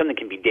 I mean, something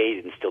can be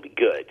dated and still be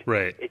good.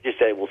 Right. It just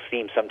will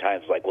seem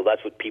sometimes like, well,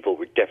 that's what people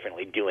were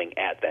definitely doing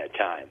at that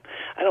time.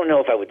 I don't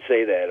know if I would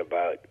say that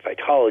about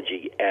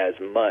Vitalogy as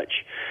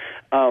much.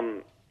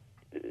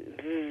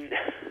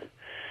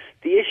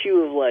 The issue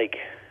of like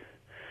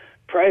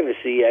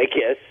privacy, I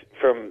guess,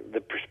 from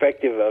the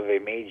perspective of a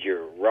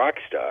major rock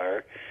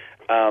star,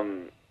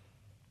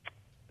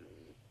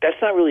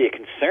 that's not really a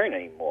concern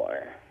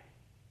anymore.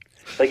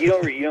 Like you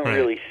don't Right.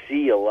 really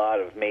see a lot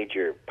of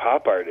major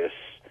pop artists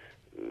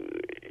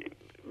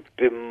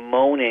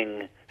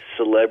bemoaning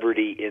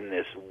celebrity in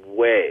this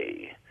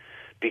way,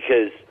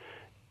 because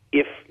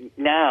if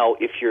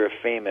you're a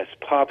famous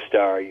pop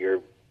star,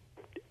 you're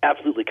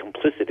absolutely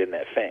complicit in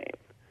that fame.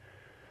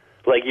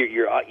 Like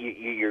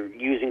you're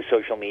using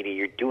social media,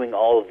 you're doing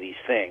all of these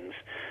things.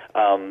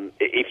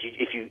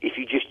 If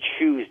you just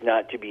choose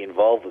not to be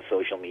involved with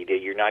social media,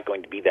 you're not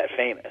going to be that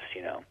famous,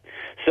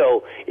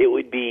 So it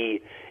would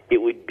be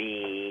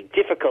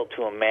difficult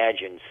to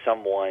imagine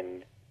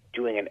someone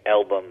doing an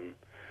album,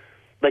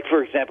 like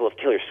for example, if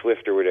Taylor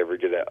Swift or whatever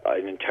did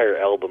an entire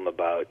album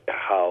about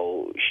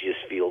how she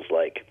just feels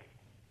like,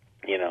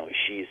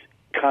 she's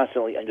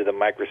constantly under the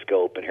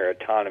microscope and her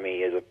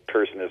autonomy as a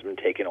person has been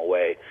taken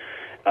away,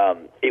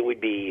 it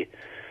would be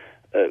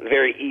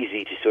very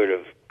easy to sort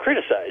of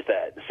criticize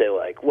that and say,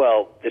 like,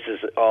 well, this is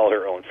all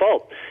her own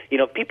fault. You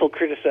know, people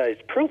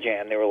criticized Pearl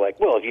Jam. They were like,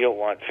 well, if you don't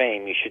want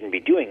fame, you shouldn't be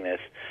doing this.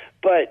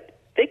 But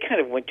they kind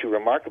of went to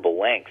remarkable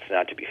lengths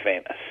not to be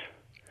famous.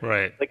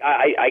 Right. Like,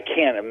 I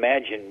can't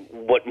imagine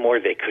what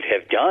more they could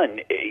have done,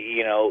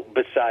 you know,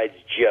 besides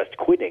just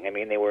quitting. I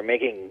mean, they were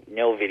making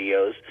no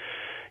videos.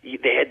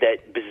 They had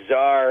that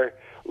bizarre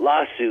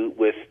lawsuit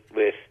with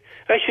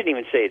I shouldn't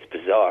even say it's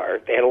bizarre.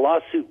 They had a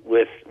lawsuit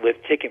with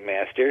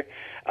Ticketmaster,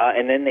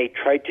 and then they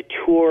tried to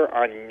tour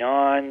on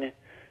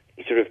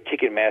non-sort of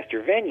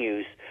Ticketmaster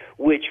venues,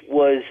 which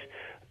was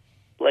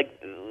like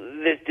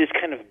this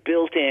kind of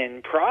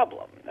built-in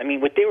problem. I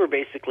mean, what they were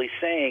basically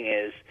saying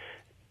is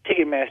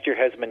Ticketmaster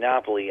has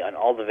monopoly on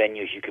all the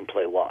venues you can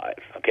play live,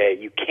 okay?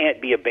 You can't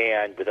be a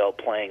band without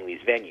playing these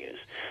venues.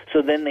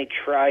 So then they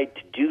tried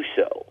to do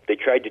so. They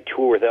tried to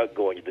tour without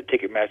going to the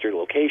Ticketmaster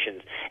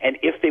locations, and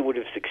if they would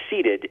have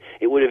succeeded,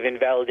 it would have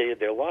invalidated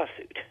their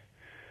lawsuit.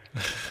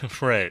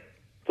 Right.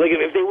 Like,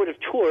 if they would have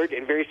toured,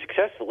 and very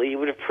successfully, it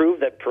would have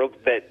proved that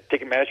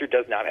Ticketmaster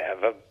does not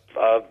have a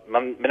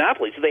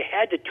monopoly. So they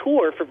had to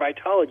tour for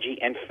Vitalogy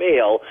and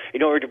fail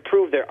in order to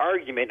prove their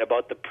argument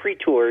about the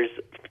pre-tours,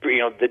 you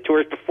know, the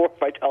tours before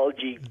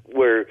Vitalogy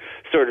were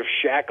sort of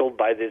shackled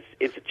by this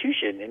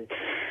institution.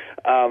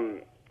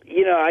 And,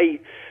 you know,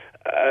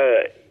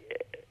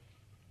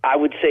 I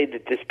would say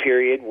that this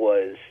period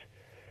was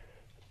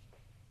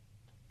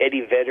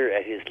Eddie Vedder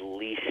at his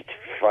least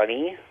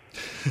funny.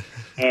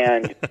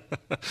 And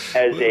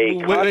as a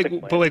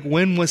consequence, but like,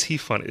 when was he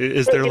funny?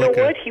 Is but there you like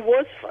know what? He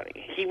was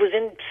funny. He was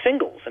in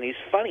Singles, and he's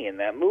funny in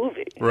that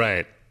movie.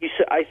 Right.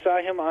 I saw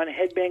him on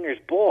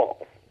Headbangers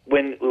Ball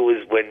when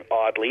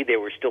oddly they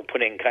were still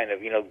putting kind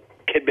of, you know,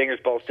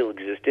 Headbangers Ball still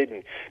existed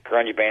and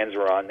grunge bands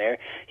were on there.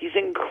 He's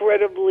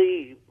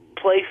incredibly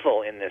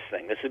playful in this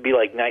thing. This would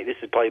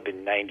probably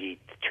been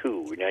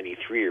 92 or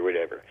 93 or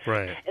whatever.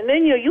 Right. And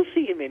then, you know, you'll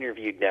see him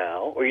interviewed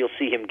now, or you'll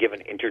see him give a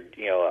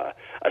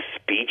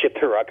speech at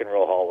the Rock and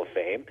Roll Hall of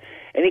Fame,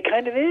 and he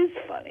kind of is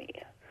funny.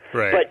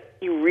 Right. But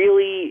he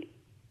really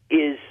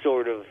is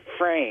sort of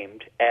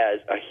framed as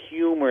a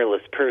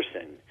humorless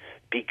person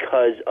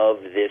because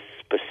of this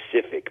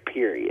specific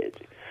period.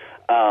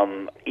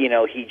 You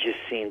know, he just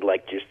seemed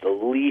like just the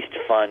least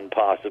fun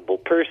possible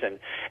person,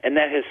 and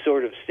that has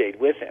sort of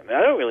stayed with him. And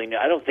I don't really know.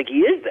 I don't think he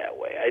is that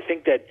way. I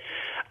think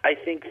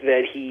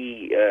that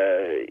he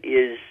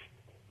is,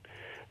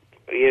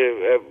 you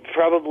know,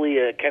 probably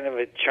a kind of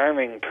a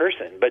charming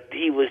person, but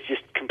he was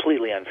just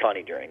completely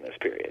unfunny during this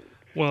period.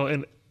 Well,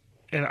 and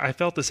I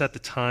felt this at the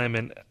time,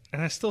 and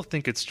I still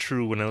think it's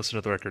true when I listen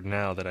to the record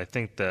now, that I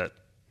think that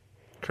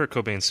Kurt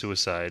Cobain's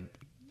suicide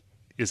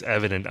is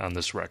evident on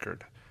this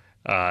record.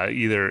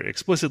 Either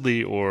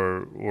explicitly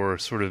or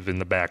sort of in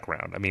the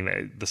background. I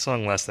mean, the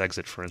song "Last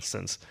Exit," for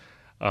instance,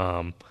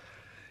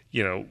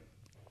 you know,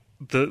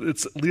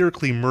 it's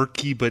lyrically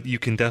murky, but you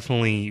can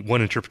definitely,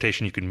 one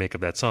interpretation you can make of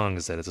that song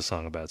is that it's a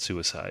song about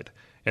suicide.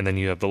 And then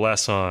you have the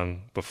last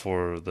song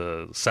before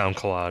the sound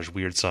collage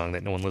weird song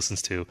that no one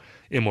listens to,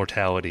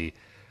 "Immortality,"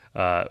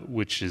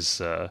 which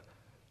is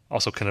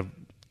also kind of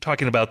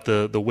talking about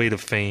the weight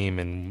of fame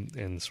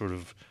and sort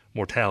of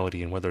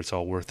mortality and whether it's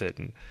all worth it.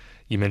 And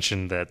you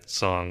mentioned that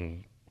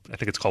song, I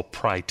think it's called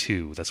Pry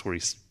 2. That's where he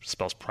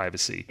spells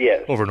privacy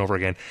over and over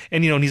again.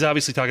 And, you know, and he's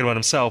obviously talking about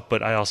himself,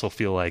 but I also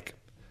feel like,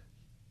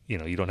 you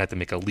know, you don't have to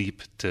make a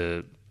leap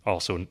to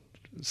also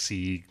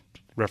see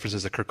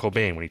references to Kurt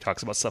Cobain when he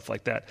talks about stuff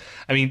like that.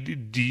 I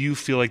mean, do you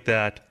feel like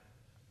that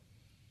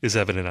is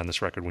evident on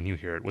this record when you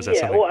hear it? Was that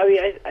something? Well, I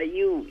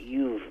mean,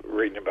 you've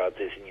written about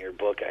this in your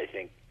book. I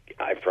think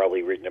I've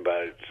probably written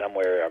about it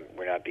somewhere.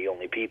 We're not the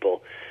only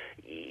people.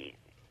 He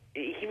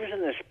was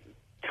in this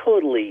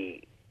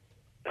totally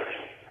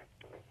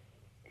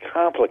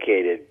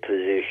complicated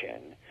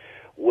position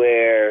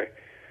where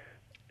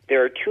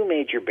there are two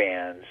major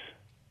bands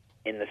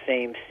in the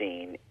same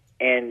scene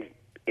and,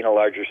 in a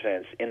larger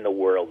sense, in the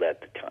world at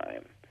the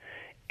time.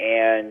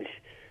 And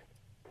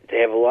they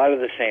have a lot of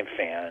the same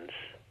fans,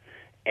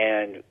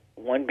 and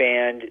one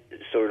band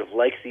sort of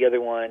likes the other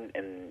one,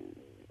 and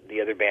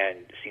the other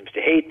band seems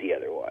to hate the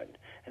other one.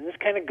 And this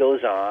kind of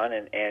goes on,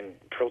 and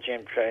Pearl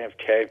Jam kind of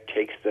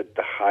takes the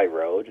high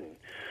road and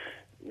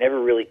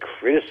never really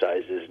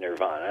criticizes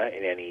Nirvana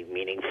in any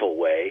meaningful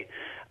way.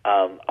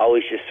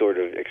 Always just sort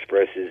of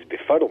expresses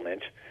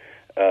befuddlement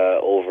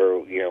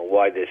over, you know,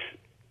 why this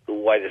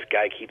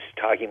guy keeps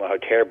talking about how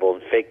terrible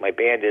and fake my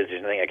band is.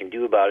 There's nothing I can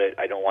do about it.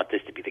 I don't want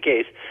this to be the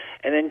case.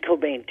 And then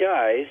Cobain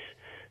dies,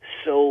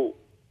 so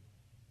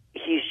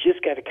he's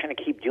just got to kind of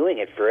keep doing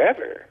it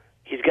forever.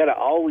 He's got to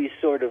always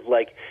sort of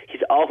like,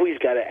 he's always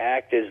got to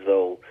act as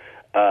though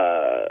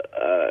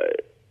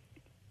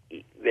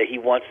that he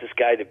wants this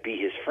guy to be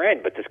his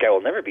friend, but this guy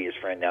will never be his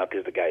friend now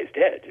because the guy is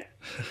dead.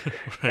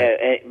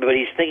 Right. But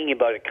he's thinking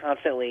about it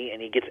constantly,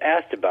 and he gets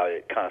asked about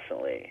it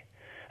constantly.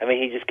 I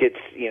mean, he just gets,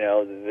 you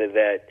know,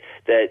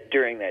 that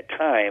during that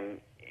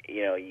time,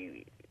 you know,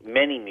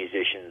 many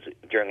musicians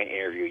during an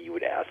interview you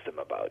would ask them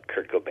about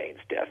Kurt Cobain's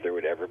death or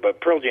whatever,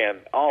 but Pearl Jam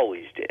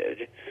always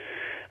did.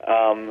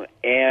 I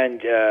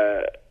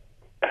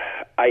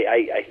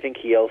think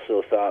he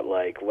also thought,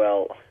 like,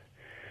 well,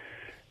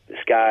 this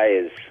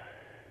guy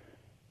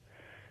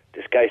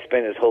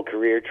spent his whole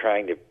career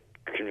trying to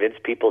convince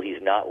people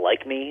he's not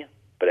like me,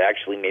 but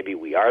actually maybe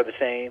we are the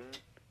same.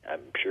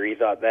 I'm sure he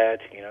thought that,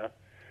 you know?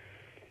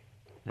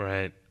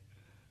 Right.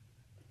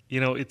 You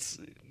know,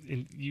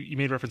 you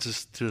made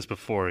references to this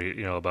before,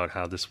 you know, about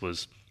how this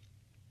was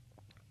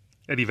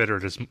Eddie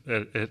Vedder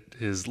at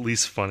his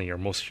least funny or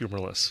most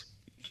humorless.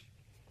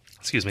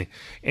 Excuse me.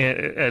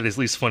 At his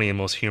least funny and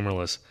most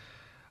humorless.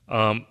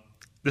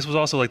 This was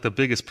also like the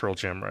biggest Pearl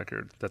Jam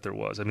record that there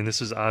was. I mean,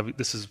 this is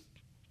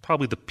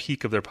probably the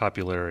peak of their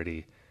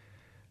popularity.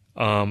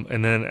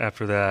 And then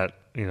after that,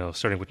 you know,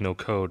 starting with No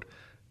Code,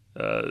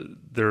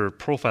 their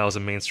profile as a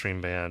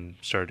mainstream band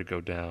started to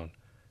go down.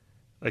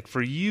 Like,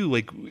 for you,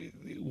 like,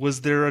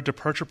 was there a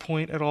departure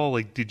point at all?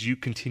 Like, did you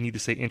continue to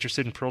stay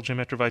interested in Pearl Jam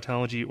after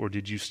Vitalogy, or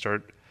did you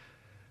start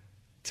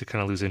to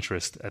kind of lose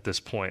interest at this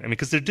point? I mean,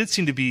 because there did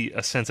seem to be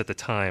a sense at the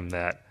time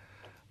that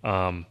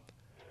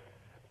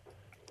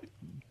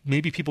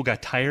maybe people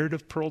got tired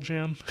of Pearl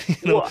Jam. You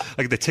know, well,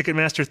 like the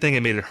Ticketmaster thing,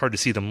 it made it hard to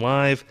see them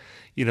live.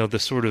 You know, the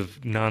sort of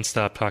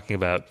nonstop talking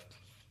about,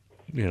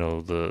 you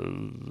know,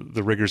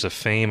 the rigors of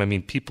fame. I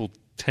mean, people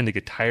tend to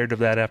get tired of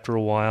that after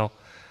a while.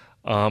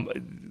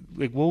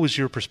 Like, what was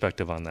your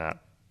perspective on that?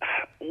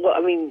 Well,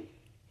 I mean,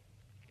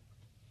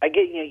 I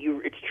get, you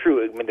know, it's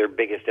true. I mean, their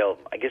biggest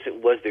album. I guess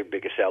it was their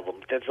biggest album,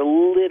 but that's a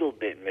little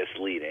bit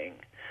misleading.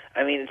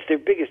 I mean, it's their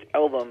biggest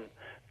album,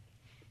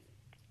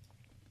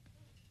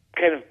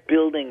 kind of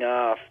building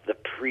off the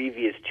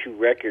previous two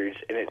records,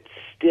 and it's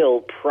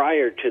still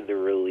prior to the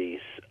release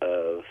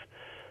of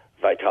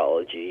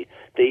Vitalogy.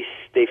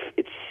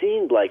 It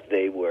seemed like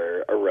they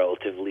were a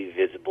relatively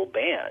visible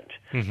band.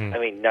 Mm-hmm. I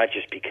mean, not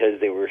just because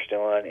they were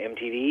still on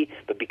MTV,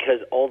 but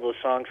because all those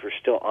songs were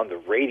still on the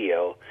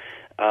radio.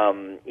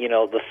 You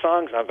know, the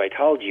songs on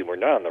Vitalogy were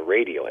not on the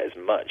radio as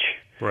much.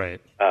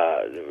 Right.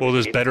 Well,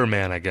 there's Better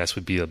Man, I guess,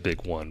 would be a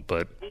big one,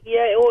 but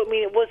yeah. Well, I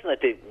mean, it wasn't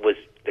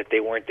that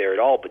they weren't there at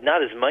all, but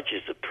not as much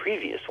as the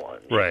previous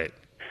ones. Right.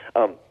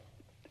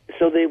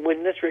 So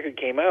when this record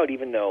came out,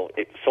 even though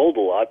it sold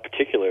a lot,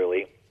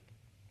 particularly,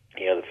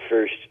 you know, the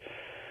first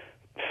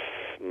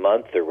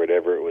month or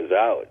whatever it was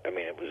out, I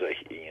mean, it was a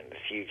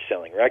huge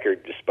selling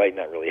record, despite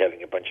not really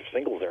having a bunch of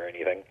singles or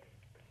anything.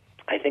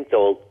 I think,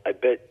 though, I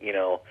bet, you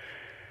know,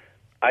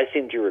 I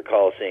seem to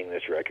recall seeing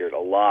this record a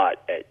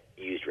lot at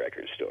used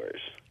record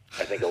stores.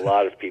 I think a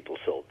lot of people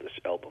sold this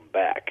album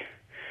back.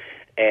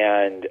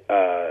 And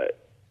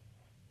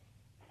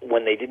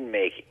when they didn't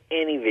make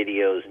any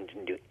videos and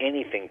didn't do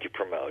anything to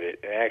promote it,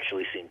 and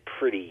actually seemed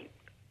pretty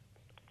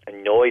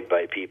annoyed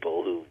by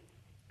people who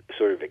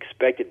sort of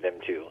expected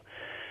them to,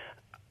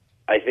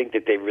 I think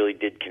that they really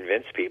did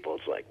convince people.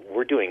 It's like,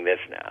 we're doing this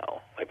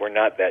now. Like, we're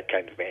not that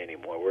kind of band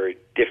anymore. We're a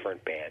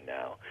different band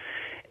now.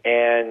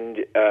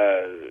 And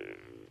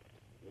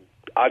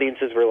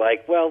audiences were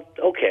like, well,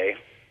 okay,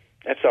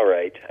 that's all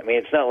right. I mean,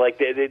 it's not like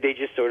they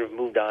just sort of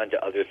moved on to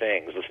other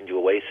things, listened to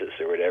Oasis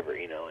or whatever,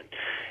 you know,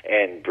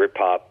 and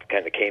Britpop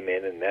kind of came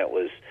in, and that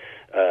was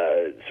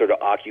sort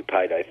of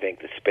occupied, I think,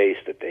 the space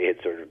that they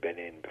had sort of been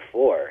in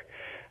before.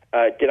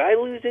 Did I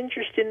lose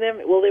interest in them?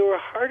 Well, they were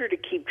harder to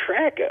keep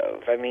track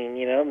of. I mean,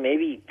 you know,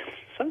 maybe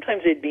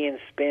sometimes they'd be in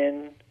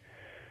spin,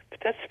 but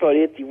that's about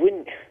it.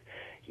 You'd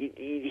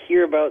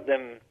hear about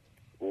them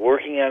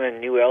working on a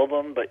new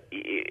album, but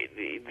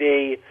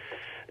there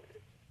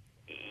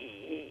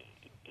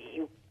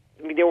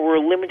were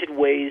limited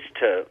ways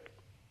to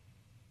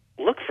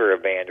look for a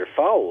band or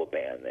follow a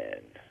band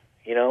then,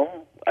 you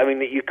know? I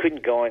mean, you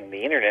couldn't go on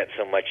the internet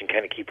so much and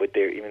kind of keep what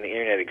even the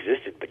internet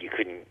existed, but you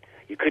couldn't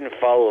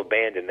follow a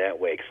band in that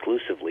way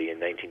exclusively in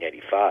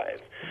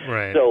 1985.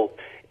 Right. So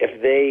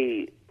if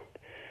they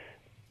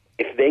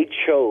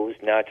chose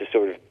not to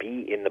sort of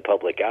be in the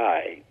public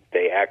eye,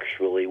 they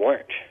actually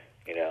weren't,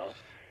 you know?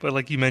 But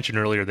like you mentioned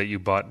earlier that you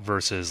bought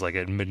Versus like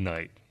at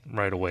midnight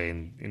right away,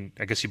 and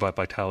I guess you bought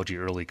Vitalogy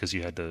early because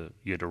you had to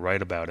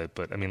write about it.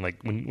 But I mean,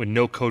 like when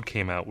No Code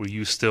came out, were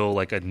you still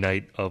like a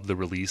night of the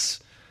release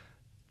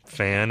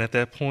fan at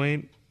that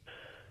point?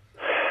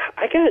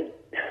 I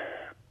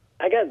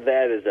got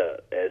that as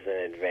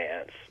an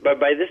advance, but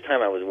by this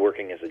time I was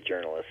working as a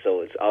journalist,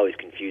 so it's always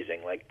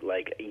confusing. Like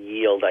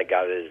Yield, I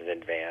got it as an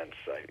advance.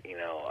 I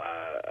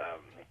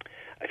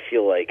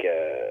feel like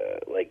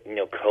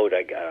No Code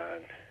I got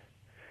on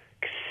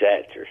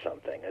cassette or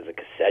something as a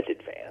cassette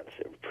advance.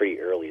 Pretty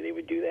early they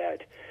would do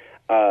that,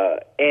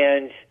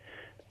 and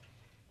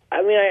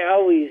I mean I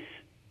always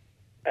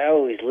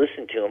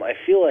listen to them. I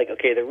feel like,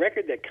 okay, the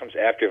record that comes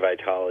after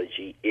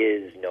Vitalogy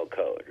is No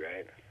Code,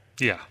 right?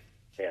 Yeah.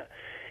 Yeah.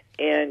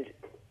 And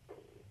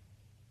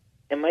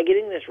am I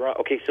getting this wrong?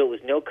 Okay, so it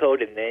was No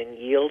Code and then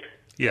Yield?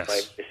 Yes. Am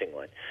I missing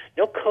one?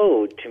 No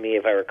Code, to me,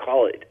 if I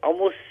recall it,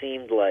 almost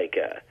seemed like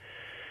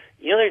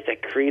You know, there's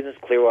that Creedence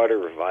Clearwater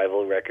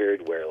Revival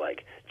record where,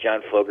 like,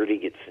 John Fogerty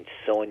gets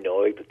so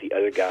annoyed with the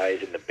other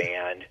guys in the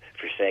band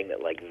for saying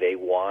that, like, they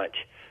want,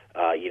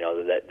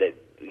 that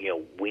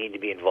we need to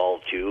be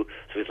involved too.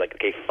 So he's like,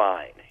 okay,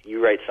 fine,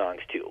 you write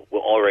songs too.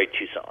 We'll all write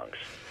 2 songs.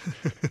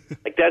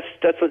 Like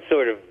that's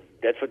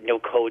what No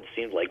Code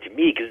seemed like to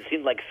me, because it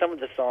seemed like some of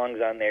the songs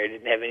on there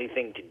didn't have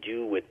anything to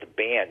do with the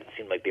band. It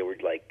seemed like they were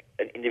like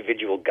an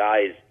individual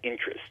guy's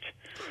interest.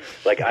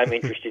 Like, I'm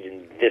interested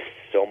in this,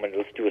 so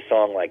let's do a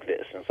song like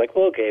this. And it's like,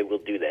 well, okay, we'll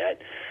do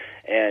that.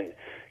 And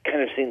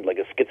kind of seemed like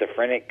a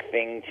schizophrenic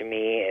thing to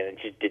me, and it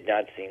just did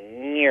not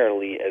seem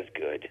nearly as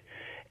good.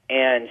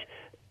 And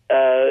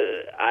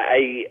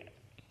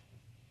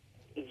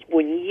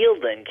when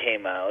Yielden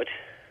came out,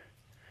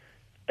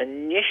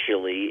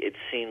 initially it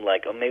seemed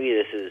like, oh, maybe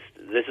this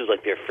is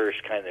like their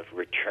first kind of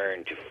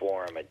return to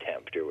form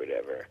attempt or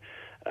whatever.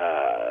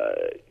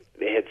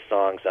 They had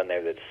songs on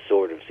there that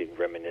sort of seemed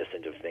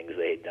reminiscent of things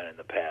they had done in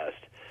the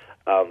past.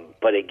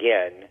 But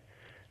again,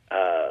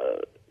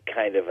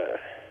 kind of a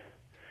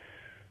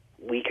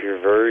weaker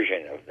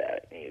version of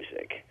that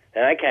music.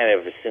 And I kind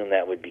of assumed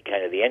that would be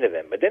kind of the end of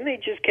them. But then they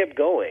just kept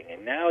going.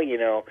 And now,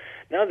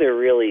 now they're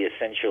really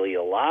essentially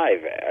a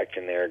live act,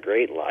 and they're a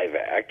great live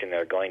act, and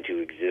they're going to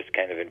exist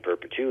kind of in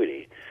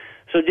perpetuity.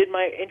 So did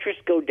my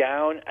interest go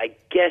down? I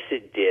guess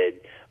it did,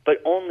 but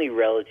only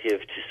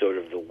relative to sort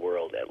of the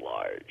world at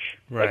large.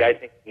 Right. Like, I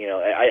think,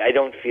 I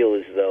don't feel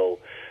as though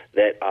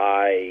that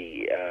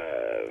I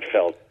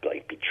felt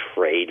like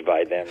betrayed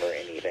by them or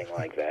anything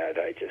like that.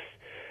 I just,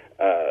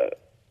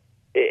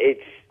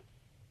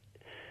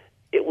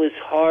 it was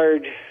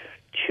hard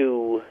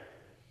to,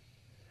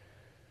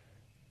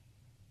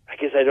 I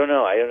guess, I don't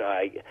know.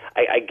 I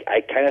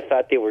kind of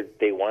thought they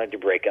wanted to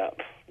break up.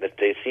 That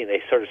they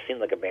sort of seemed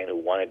like a band who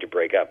wanted to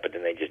break up, but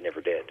then they just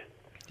never did.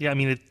 Yeah, I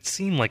mean, it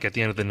seemed like at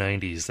the end of the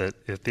 90s that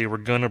if they were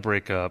going to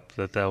break up,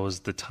 that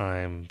was the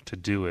time to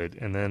do it.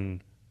 And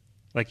then,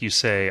 like you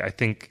say, I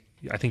think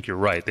you're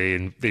right. They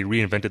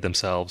reinvented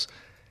themselves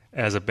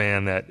as a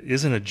band that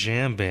isn't a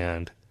jam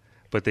band,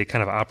 but they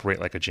kind of operate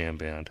like a jam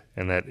band,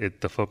 and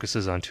that the focus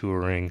is on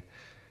touring,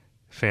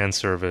 fan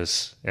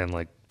service, and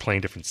like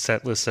playing different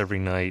set lists every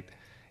night,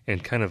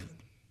 and kind of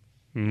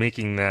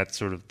making that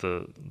sort of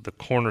the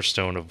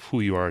cornerstone of who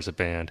you are as a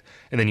band.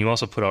 And then you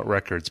also put out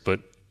records, but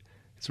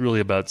it's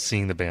really about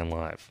seeing the band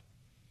live.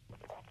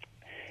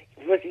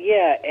 But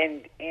yeah,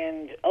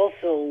 and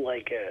also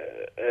like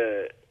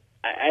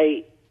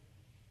I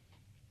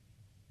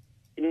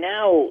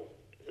now.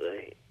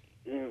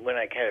 When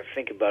I kind of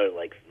think about it,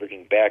 like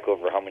looking back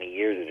over how many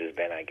years it has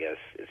been, I guess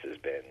this has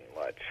been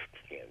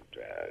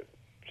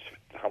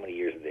how many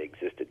years have they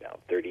existed now?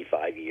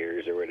 35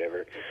 years or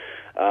whatever.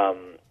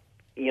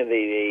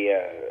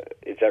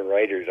 It's at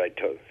Writers. I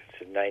took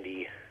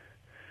 90.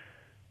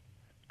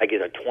 I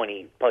guess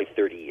 20, probably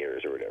 30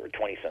 years or whatever,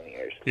 20-some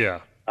years. Yeah.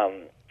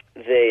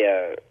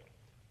 They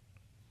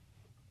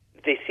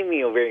seem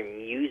very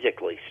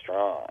musically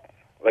strong.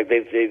 Like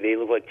they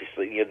look like just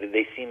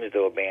they seem as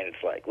though a band.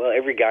 It's like, well,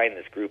 every guy in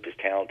this group is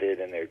talented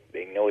and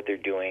they know what they're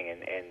doing,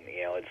 and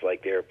it's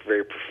like they're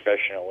very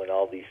professional in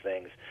all these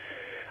things.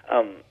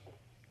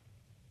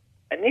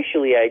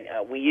 Initially,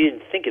 we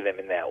didn't think of them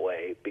in that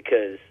way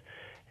because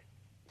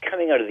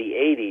coming out of the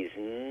 '80s,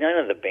 none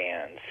of the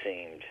bands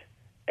seemed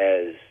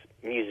as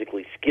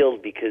musically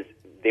skilled because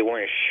they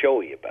weren't as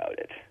showy about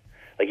it.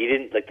 Like you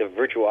didn't the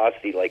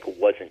virtuosity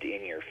wasn't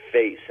in your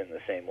face in the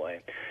same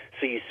way.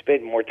 So you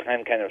spent more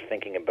time kind of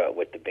thinking about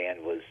what the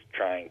band was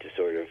trying to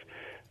sort of,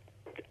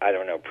 I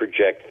don't know,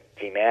 project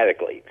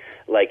thematically.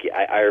 Like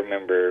I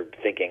remember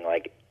thinking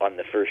on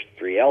the first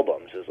 3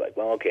 albums, it was like,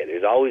 well, okay,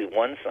 there's always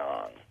one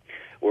song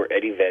where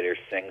Eddie Vedder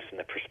sings from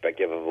the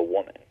perspective of a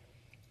woman.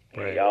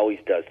 Right. He always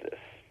does this.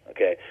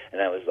 Okay,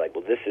 and I was like,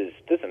 well, this is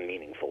a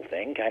meaningful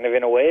thing, kind of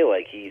in a way.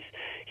 Like he is.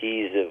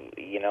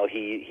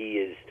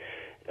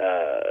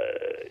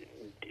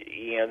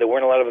 There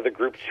weren't a lot of other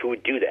groups who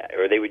would do that,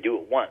 or they would do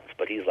it once.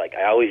 But he's like,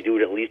 I always do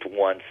it at least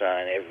once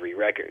on every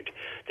record.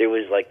 There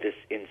was this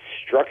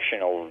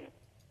instructional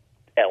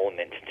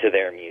element to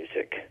their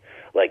music,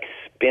 like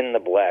spin the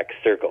black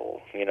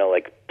circle,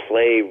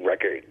 play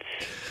records,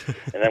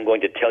 and I'm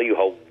going to tell you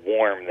how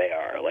warm they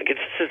are. It's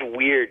this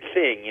weird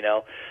thing,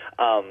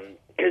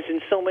 because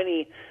in so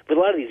many, with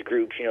a lot of these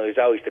groups, there's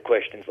always the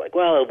questions like,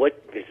 well, what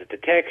is it, the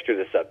text or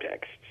the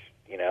subtext,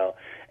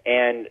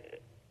 and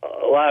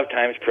a lot of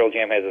times Pearl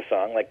Jam has a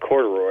song like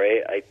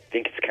Corduroy. I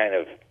think it's kind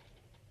of,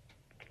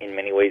 in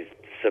many ways,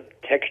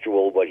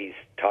 subtextual what he's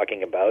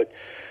talking about.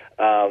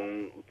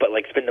 But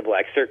Spin the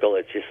Black Circle,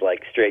 it's just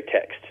straight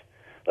text.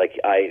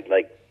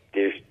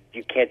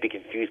 You can't be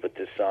confused what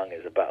this song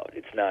is about.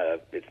 It's not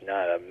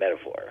a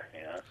metaphor.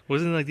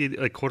 Wasn't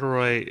like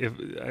Corduroy?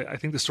 I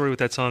think the story with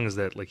that song is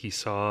that he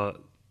saw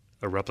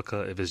a replica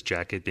of his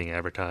jacket being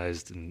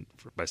advertised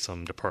by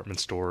some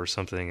department store or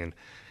something, and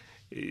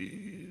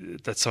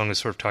that song is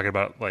sort of talking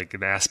about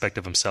an aspect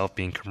of himself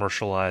being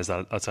commercialized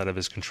outside of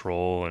his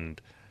control.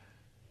 And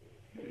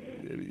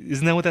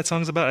isn't that what that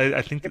song's about?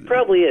 I think it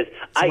probably is.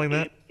 Something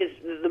like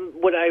that?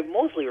 what I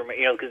mostly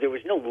remember, because there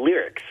was no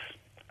lyrics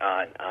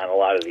on a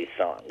lot of these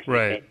songs.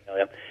 Right.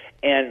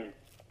 And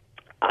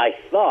I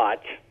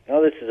thought,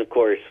 this is, of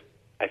course,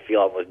 I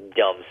feel almost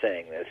dumb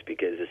saying this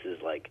because this is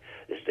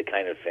the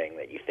kind of thing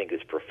that you think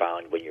is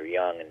profound when you're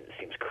young and it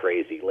seems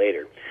crazy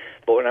later.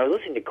 But when I was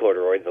listening to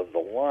Corduroy, the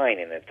line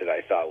in it that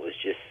I thought was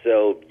just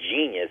so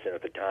genius and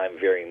at the time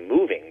very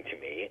moving to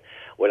me,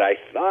 what I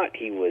thought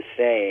he was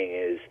saying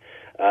is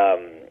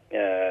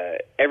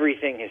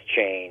everything has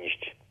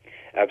changed,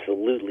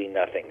 absolutely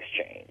nothing's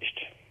changed.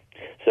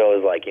 So it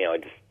was like,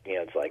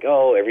 it's like,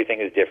 oh, everything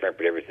is different,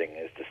 but everything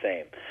is the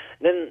same.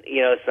 Then,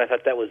 so I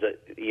thought that was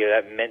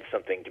that meant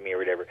something to me or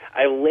whatever.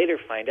 I later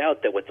find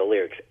out that what the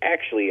lyrics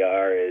actually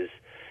are is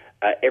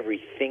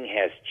everything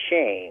has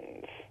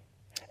changed,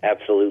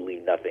 absolutely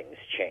nothing's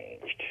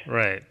changed.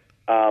 Right.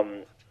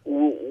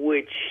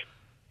 Which,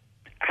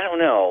 I don't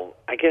know,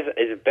 I guess,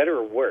 is it better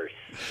or worse?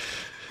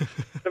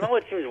 Somehow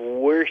it seems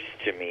worse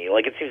to me.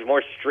 Like, it seems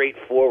more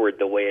straightforward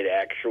the way it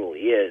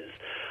actually is.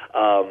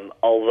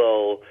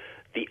 Although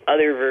the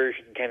other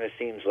version kind of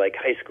seems like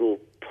high school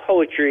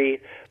poetry,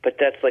 but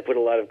that's like what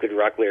a lot of good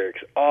rock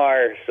lyrics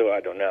are, so I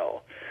don't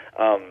know.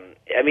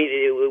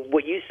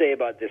 What you say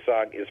about this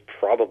song is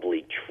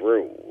probably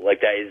true.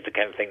 Like, that is the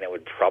kind of thing that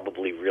would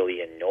probably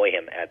really annoy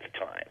him at the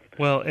time.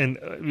 Well, and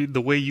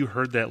the way you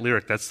heard that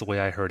lyric, that's the way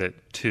I heard it,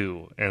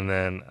 too. And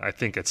then I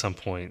think at some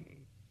point,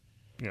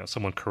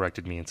 someone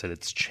corrected me and said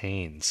it's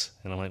chains.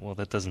 And I'm like, well,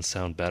 that doesn't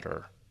sound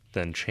better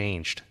than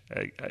changed.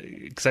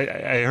 Because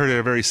I heard it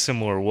a very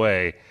similar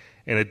way.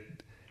 And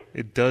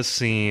it does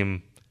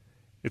seem,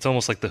 it's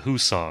almost like the Who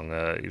song,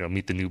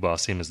 meet the new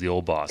boss, same as the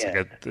old boss. Yeah.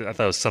 Like I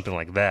thought it was something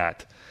like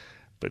that.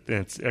 But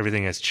then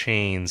everything has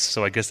chains,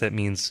 so I guess that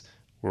means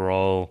we're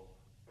all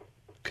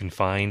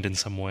confined in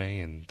some way,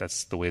 and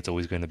that's the way it's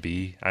always going to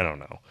be. I don't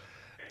know.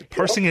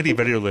 Parsing Eddie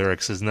Vedder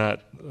lyrics is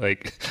not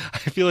like, I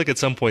feel like at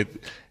some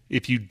point,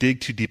 if you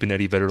dig too deep in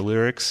Eddie Vedder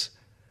lyrics,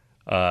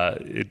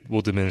 it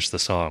will diminish the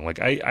song. Like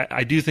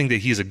I do think that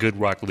he's a good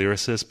rock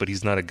lyricist, but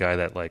he's not a guy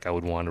that like I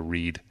would want to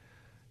read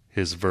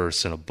his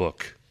verse in a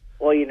book.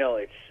 Well,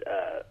 it's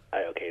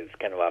it's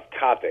kind of off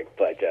topic,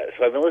 but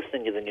so I've been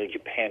listening to the new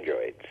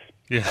Japandroids.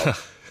 Yeah.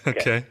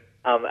 Okay.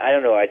 I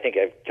don't know. I think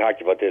I've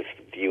talked about this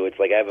with you. It's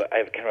like I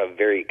have kind of a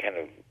very kind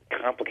of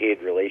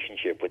complicated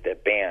relationship with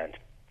that band.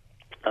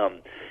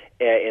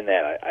 In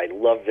that I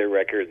loved their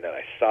record, and then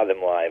I saw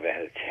them live. I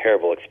had a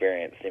terrible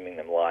experience seeing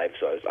them live,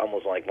 so I was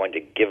almost like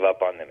wanting to give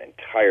up on them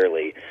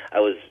entirely. I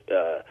was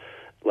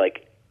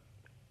like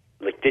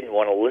didn't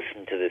want to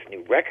listen to this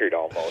new record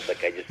almost.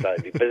 Like I just thought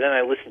it'd be, but then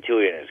I listened to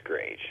it and it's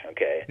great.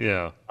 Okay.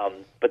 Yeah.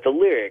 But the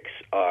lyrics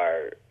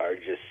are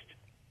just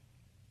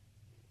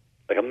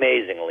like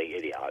amazingly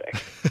idiotic.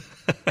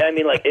 And I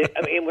mean,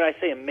 when I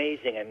say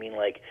amazing, I mean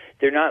like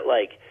they're not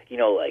like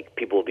like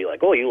people will be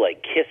like, oh, you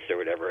like Kiss or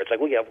whatever. It's like,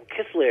 well, yeah,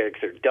 Kiss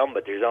lyrics are dumb,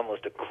 but there's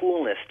almost a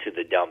coolness to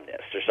the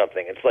dumbness or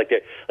something. It's like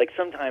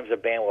sometimes a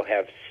band will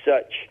have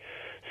such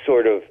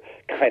sort of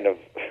kind of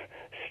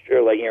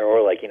or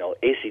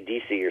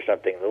AC/DC or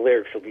something. The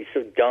lyrics will be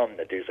so dumb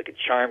that there's like a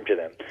charm to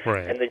them.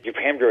 Right. And the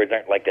Japandroids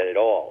aren't like that at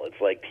all.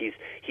 It's like he's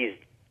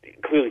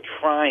clearly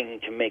trying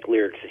to make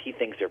lyrics that he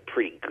thinks are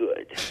pretty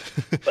good,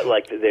 but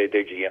like they're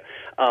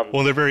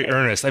well, they're very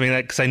earnest. I mean,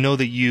 because I know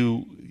that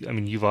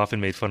you've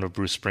often made fun of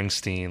Bruce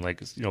Springsteen,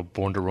 like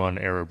Born to Run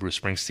era Bruce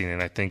Springsteen,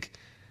 and I think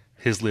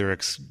his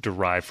lyrics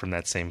derive from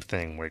that same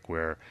thing, like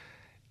where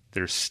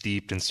they're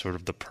steeped in sort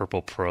of the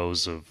purple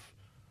prose of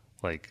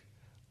like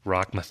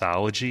rock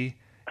mythology,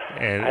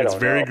 and it's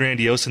very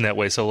grandiose in that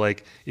way. So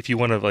like, if you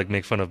want to like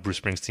make fun of Bruce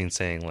Springsteen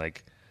saying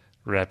like,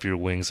 wrap your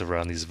wings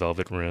around these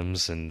velvet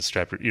rims and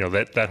strap your,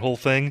 that whole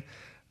thing,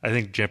 I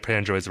think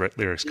Japandroid's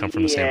lyrics come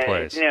from the same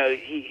place.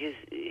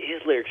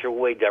 His lyrics are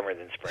way dumber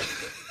than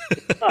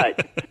Springsteen.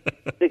 But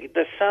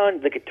the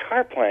sound, the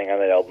guitar playing on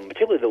that album,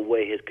 particularly the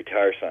way his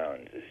guitar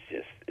sounds, is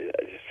just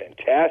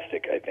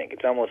fantastic. I think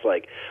it's almost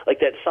like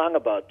that song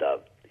about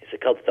is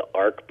it called the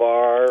Arc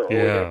Bar? Or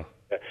yeah.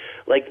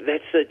 Like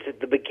that's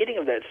the beginning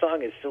of that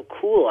song is so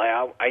cool.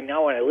 I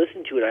now when I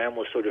listen to it, I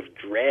almost sort of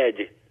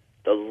dread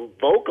the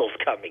vocals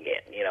coming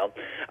in,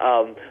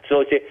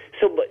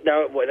 But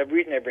now, the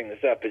reason I bring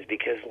this up is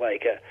because,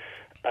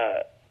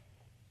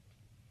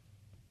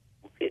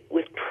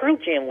 with Pearl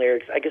Jam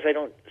lyrics, I guess I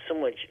don't so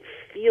much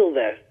feel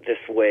that this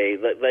way.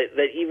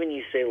 That even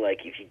you say,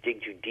 like, if you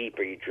dig too deep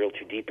or you drill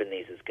too deep in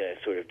these, it's going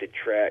to sort of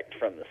detract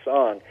from the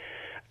song.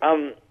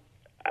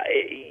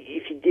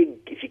 If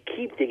you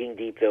keep digging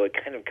deep, though, it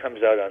kind of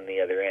comes out on the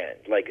other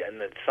end, like in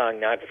the song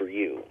 "Not for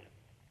You."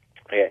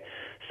 Okay,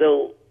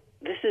 so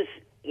this is.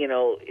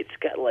 It's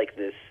got like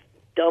this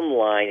dumb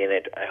line in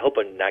it. I hope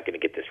I'm not going to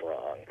get this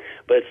wrong,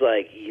 but it's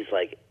like he's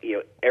like,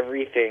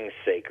 everything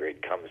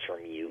sacred comes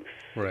from youth,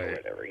 right?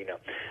 Or whatever,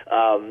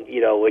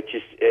 which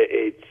is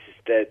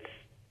that's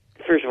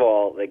first of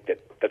all like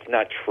that's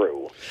not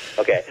true,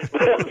 okay?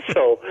 But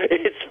also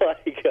it's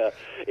like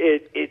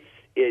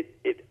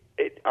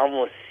it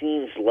almost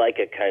seems like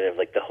a kind of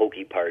like the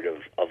hokey part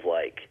of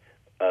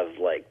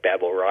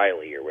Babel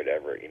Riley or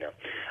whatever,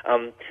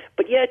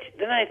 But yet,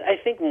 then I I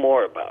think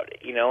more about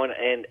it,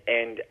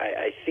 and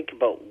I think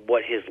about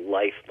what his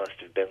life must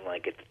have been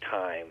like at the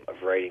time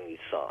of writing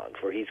these songs,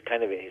 where he's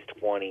kind of in his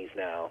 20s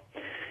now,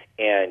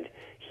 and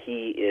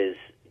he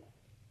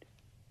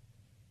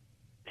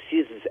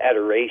sees this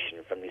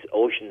adoration from these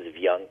oceans of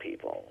young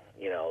people,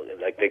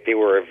 like they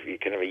were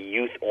kind of a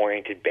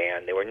youth-oriented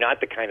band. They were not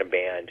the kind of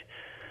band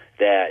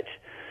that,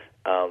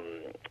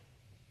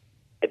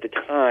 at the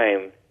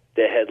time,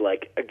 that had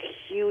like a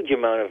huge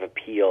amount of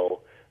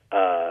appeal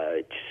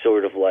to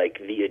sort of like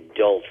the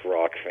adult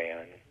rock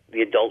fan.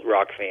 The adult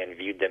rock fan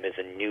viewed them as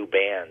a new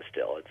band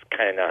still. It's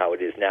kind of not how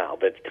it is now,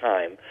 but at the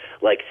time,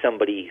 like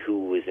somebody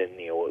who was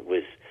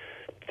was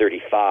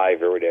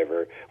 35 or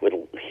whatever would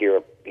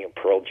hear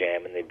Pearl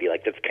Jam and they'd be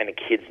like, that's kind of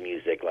kids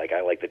music, like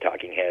I like the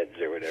Talking Heads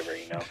or whatever,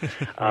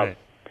 Right.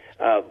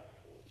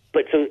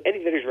 But so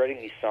Eddie Vedder's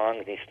writing these songs,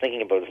 and he's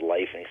thinking about his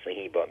life, and he's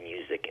thinking about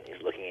music, and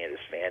he's looking at his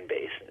fan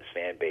base, and his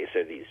fan base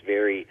are these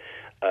very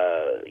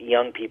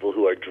young people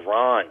who are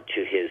drawn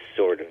to his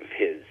sort of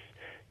his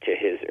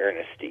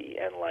earnesty,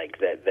 and like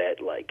the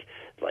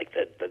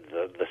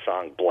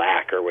song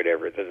Black or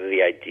whatever,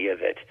 the idea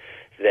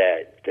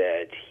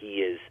that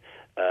he is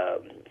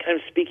kind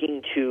of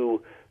speaking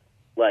to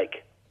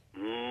like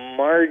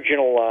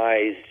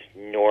marginalized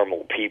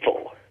normal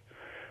people.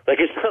 Like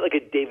it's not like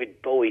a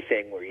David Bowie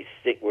thing where he's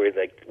he's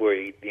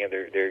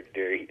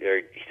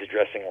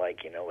addressing like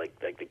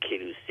the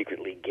kid who's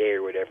secretly gay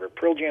or whatever.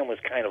 Pearl Jam was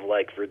kind of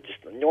like for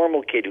just a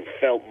normal kid who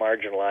felt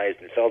marginalized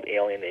and felt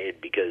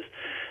alienated because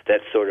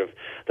that's sort of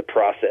the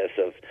process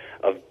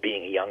of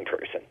being a young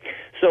person.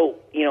 So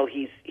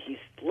he's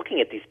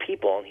looking at these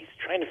people and he's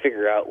trying to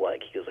figure out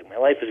he goes my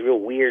life is real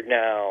weird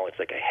now. It's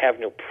like I have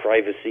no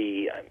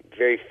privacy. I'm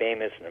very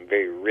famous and I'm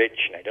very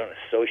rich and I don't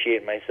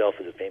associate myself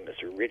as a famous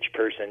or rich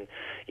person.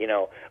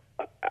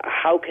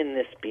 How can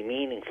this be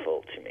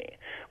meaningful to me?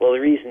 Well, the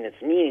reason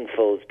it's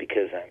meaningful is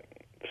because I'm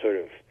sort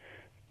of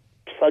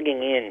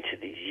plugging into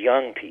these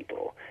young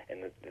people,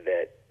 and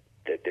that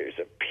there's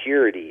a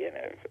purity and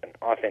an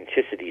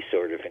authenticity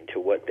sort of into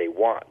what they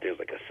want. There's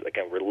like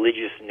a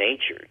religious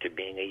nature to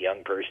being a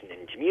young person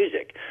into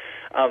music.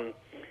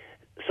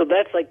 So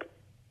that's like,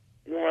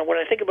 when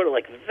I think about it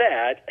like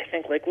that, I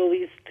think like, well,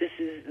 this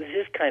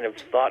is kind of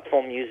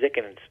thoughtful music,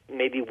 and it's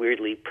maybe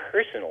weirdly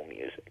personal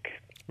music.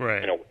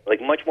 Right.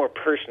 Like much more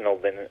personal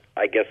than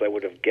I guess I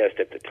would have guessed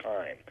at the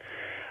time.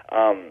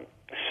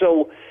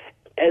 So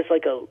as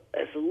a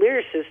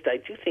lyricist, I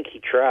do think he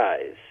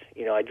tries.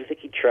 I do think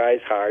he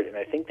tries hard, and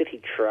I think that he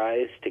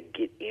tries to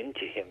get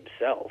into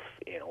himself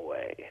in a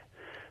way.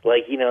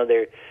 Like,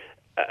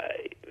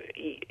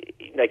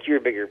 like you're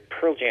a bigger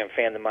Pearl Jam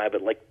fan than I,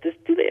 but like this,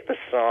 do they have a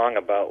song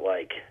about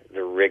like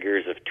the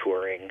rigors of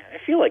touring? I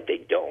feel like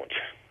they don't.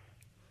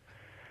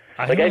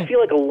 I feel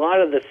like a lot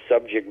of the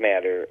subject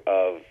matter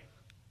of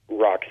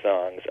rock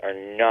songs are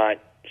not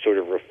sort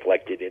of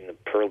reflected in the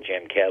Pearl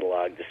Jam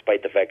catalog,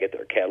 despite the fact that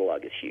their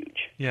catalog is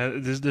huge. Yeah,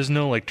 there's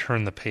no like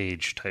turn the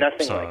page type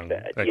Nothing song.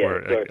 like that.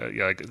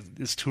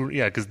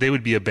 Because they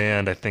would be a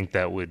band I think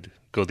that would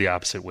go the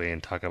opposite way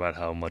and talk about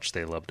how much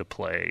they love to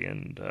play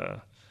and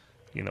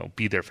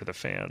be there for the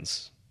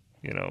fans.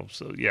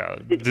 So yeah,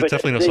 there's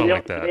definitely no song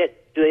like that.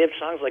 Do they have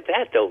songs like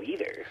that though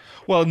either?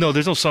 Well, no,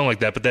 there's no song like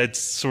that, but that's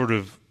sort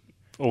of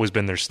always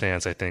been their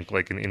stance, I think,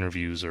 like in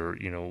interviews or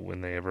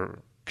when they ever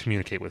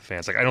communicate with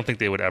fans. Like I don't think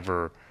they would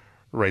ever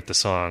write the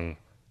song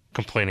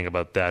complaining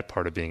about that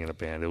part of being in a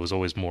band. It was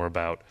always more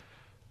about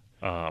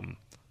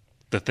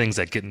the things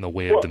that get in the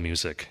way of the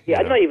music. Yeah,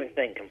 I'm not even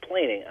saying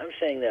complaining. I'm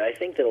saying that I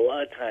think that a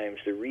lot of times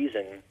the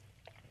reason,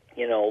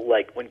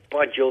 like when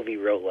Bon Jovi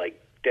wrote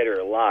like Dead or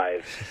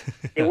Alive,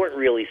 they weren't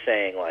really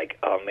saying like,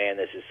 oh man,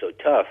 this is so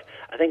tough.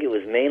 I think it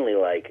was mainly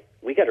like,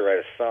 we got to write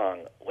a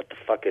song. What the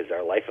fuck is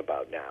our life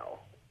about now?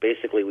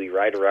 Basically, we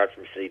ride around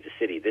from city to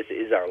city. This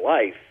is our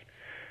life.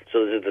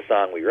 So this is the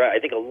song we write. I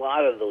think a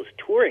lot of those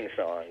touring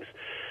songs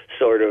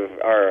sort of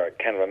are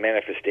kind of a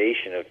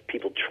manifestation of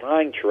people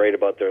trying to write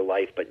about their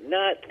life, but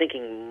not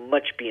thinking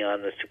much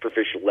beyond the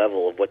superficial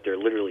level of what they're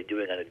literally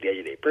doing on a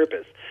day-to-day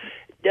purpose.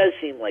 It does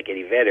seem like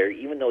Eddie Vedder,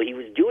 even though he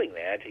was doing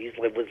that, he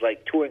was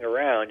like touring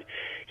around,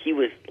 he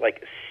was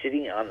like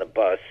sitting on the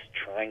bus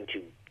trying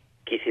to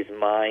get his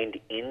mind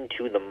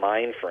into the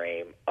mind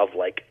frame of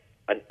like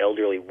an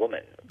elderly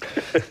woman.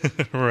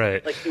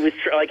 Right. Like he was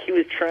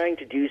trying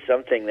to do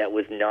something that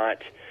was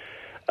not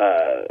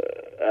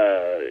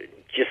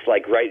just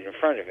like right in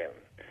front of him.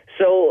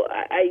 So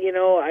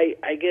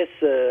I guess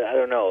I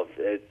don't know.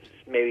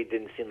 Maybe it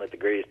didn't seem like the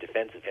greatest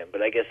defense of him,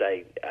 but I guess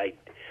I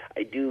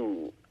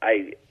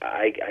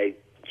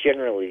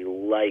generally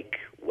like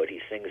what he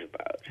sings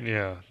about.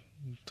 Yeah,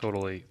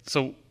 totally.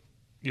 So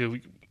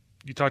you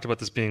talked about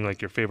this being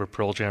like your favorite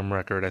Pearl Jam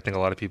record. I think a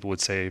lot of people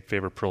would say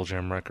favorite Pearl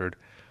Jam record.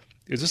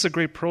 Is this a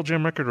great Pearl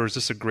Jam record, or is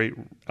this a great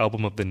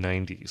album of the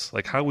 90s?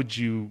 Like, how would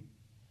you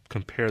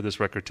compare this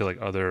record to like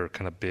other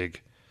kind of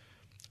big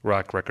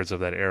rock records of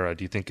that era?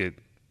 Do you think it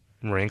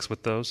ranks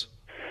with those?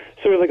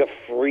 Sort of like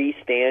a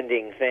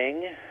freestanding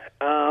thing.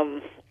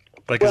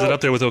 Like, is it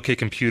up there with OK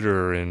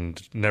Computer and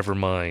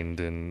Nevermind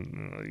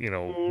and,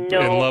 No,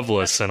 and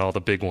Loveless and all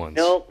the big ones?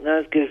 No, not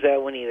as good as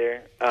that one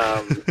either.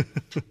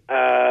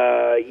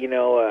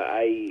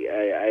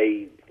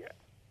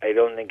 I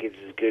don't think it's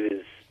as good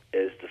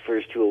as the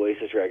first two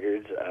Oasis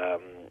records.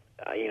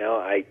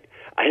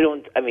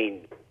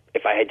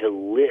 If I had to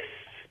list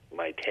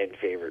my 10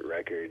 favorite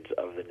records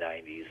of the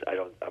 90s,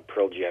 a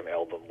Pearl Jam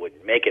album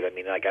wouldn't make it. I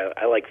mean, like,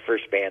 I like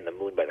First Band, The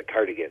Moon by the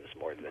Cardigans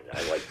more than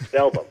I like this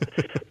album.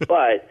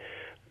 But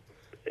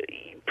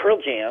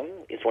Pearl Jam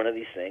is one of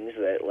these things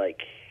that,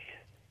 like,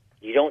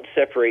 you don't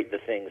separate the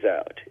things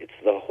out. It's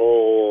the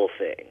whole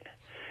thing.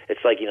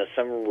 It's like,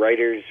 some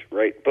writers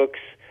write books,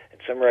 and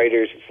some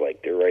writers, it's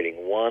like they're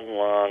writing one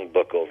long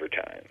book over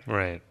time.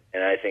 Right.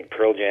 And I think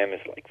Pearl Jam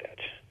is like that.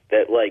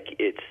 That, like,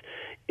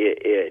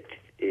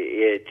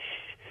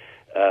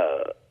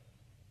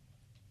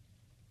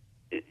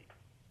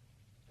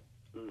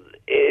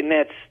 and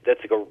that's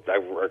like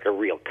a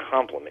real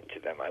compliment to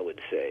them, I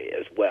would say,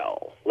 as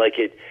well. Like,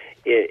 if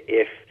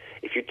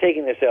you're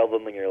taking this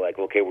album and you're like,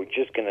 okay, we're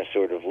just going to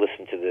sort of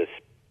listen to this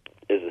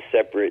as a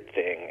separate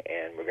thing,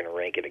 and we're going to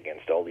rank it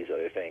against all these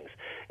other things,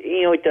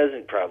 it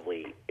doesn't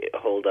probably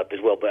hold up as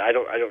well. But I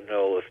don't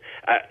know if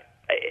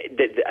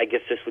I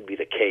guess this would be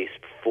the case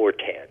for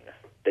 10.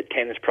 That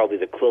 10 is probably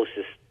the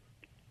closest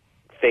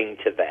thing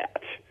to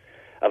that,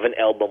 of an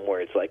album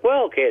where it's like,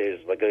 well, okay,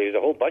 there's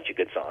a whole bunch of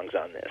good songs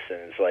on this,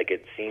 and it's like,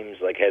 it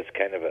seems like has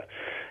kind of a,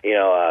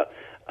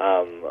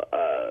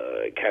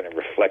 kind of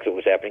reflects what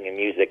was happening in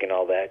music and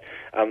all that.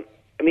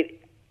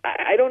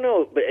 I don't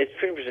know, but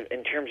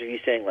in terms of you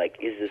saying, like,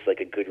 is this like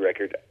a good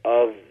record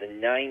of the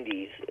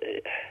 90s,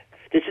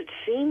 does it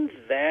seem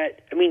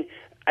that,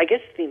 I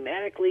guess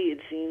thematically it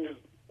seems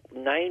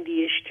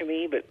 90-ish to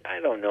me, but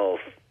I don't know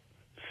if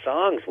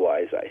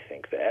songs-wise I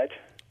think that.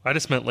 I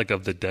just meant, like,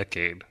 of the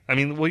decade. I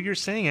mean, what you're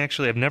saying,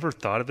 actually, I've never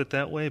thought of it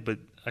that way, but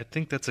I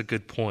think that's a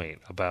good point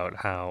about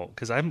how,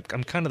 because I'm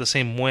kind of the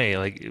same way.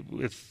 Like,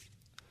 with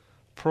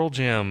Pearl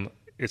Jam,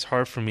 it's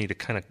hard for me to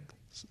kind of,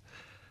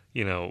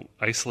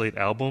 isolate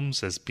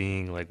albums as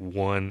being, like,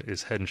 one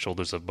is head and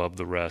shoulders above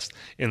the rest,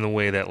 in the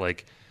way that,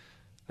 like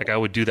I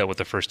would do that with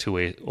the first two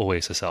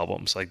Oasis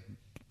albums. Like,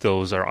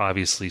 those are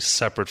obviously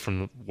separate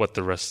from what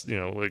the rest,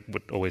 like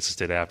what Oasis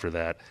did after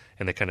that,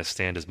 and they kind of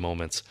stand as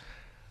moments.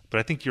 But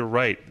I think you're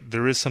right.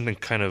 There is something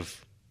kind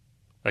of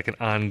like an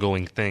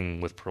ongoing thing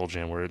with Pearl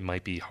Jam where it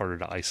might be harder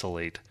to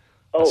isolate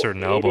a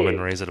certain album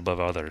and raise it above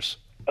others.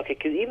 Okay,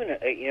 because even,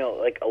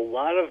 like a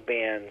lot of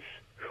bands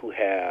who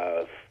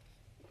have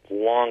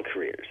long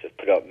careers, have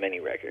put out many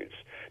records,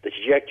 the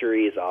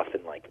trajectory is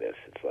often like this.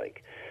 It's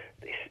like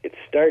it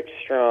starts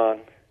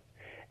strong.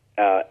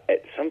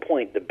 At some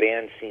point, the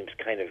band seems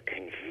kind of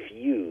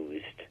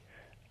confused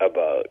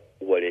about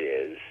what it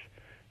is.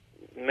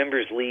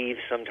 Members leave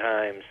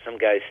sometimes. Some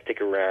guys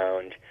stick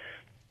around.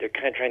 They're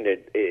kind of trying to.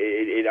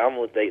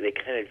 They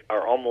kind of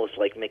are almost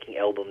like making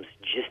albums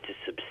just to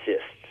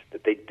subsist.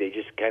 That they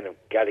just kind of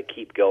got to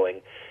keep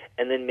going,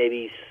 and then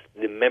maybe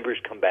the members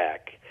come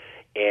back,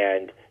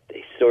 and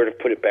they sort of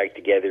put it back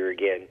together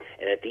again.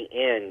 And at the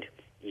end,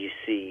 you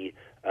see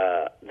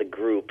the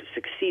group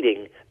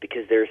succeeding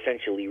because they're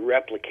essentially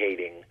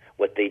replicating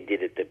what they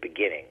did at the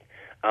beginning.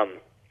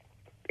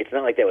 It's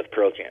not like that with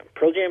Pearl Jam.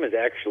 Pearl Jam is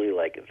actually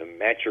like the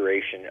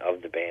maturation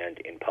of the band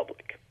in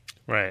public.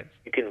 Right.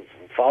 You can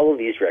follow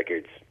these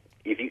records.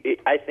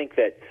 I think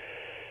that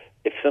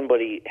if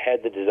somebody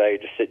had the desire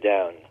to sit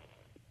down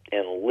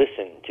and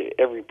listen to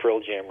every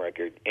Pearl Jam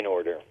record in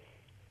order,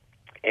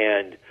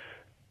 and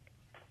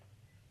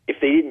if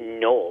they didn't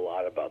know a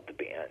lot about the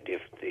band,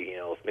 if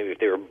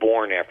they were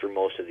born after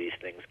most of these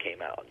things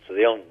came out, so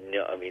they don't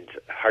know. I mean, it's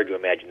hard to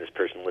imagine this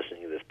person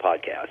listening to this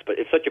podcast, but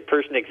if such a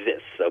person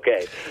exists,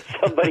 okay,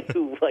 somebody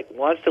who like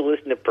wants to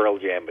listen to Pearl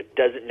Jam but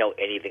doesn't know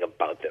anything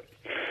about them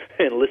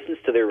and listens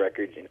to their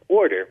records in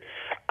order,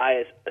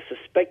 I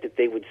suspect that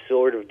they would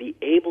sort of be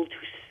able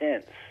to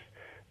sense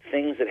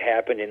things that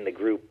happen in the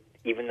group,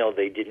 even though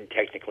they didn't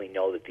technically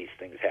know that these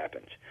things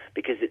happened.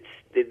 Because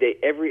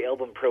every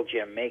album Pearl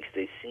Jam makes,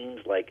 they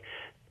seems like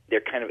they're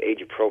kind of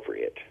age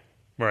appropriate.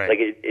 Right. Like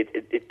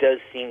it does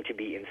seem to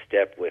be in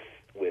step with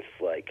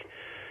like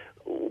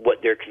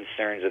what their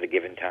concerns at a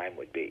given time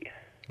would be.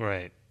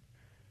 Right.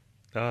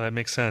 Oh, that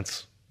makes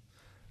sense.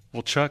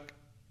 Well, Chuck,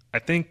 I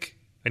think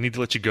I need to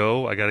let you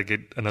go. I got to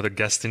get another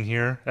guest in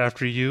here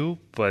after you,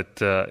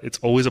 but it's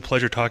always a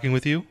pleasure talking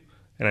with you,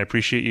 and I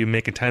appreciate you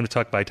making time to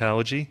talk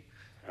Vitalogy.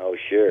 Oh,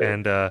 sure.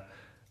 And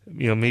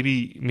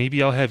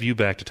maybe I'll have you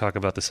back to talk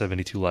about the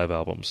 72 live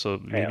albums. So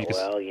maybe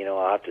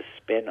I'll have to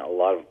spin a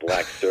lot of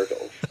black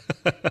circles.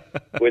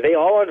 Were they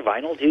all on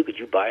vinyl too? Could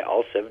you buy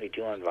all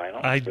 72 on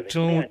vinyl? I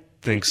don't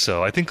think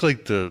so. I think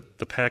like the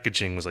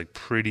packaging was like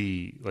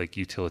pretty like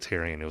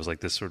utilitarian. It was like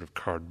this sort of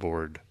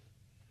cardboard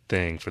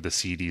thing for the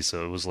CD,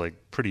 so it was like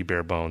pretty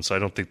bare bones. So I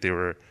don't think they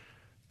were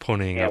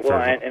ponying up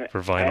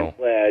for vinyl. I'm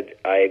glad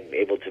I'm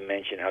able to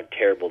mention how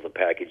terrible the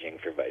packaging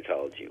for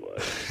Vitalogy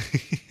was.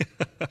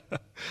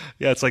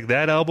 Yeah, it's like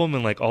that album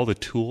and like all the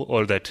Tool,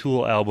 or that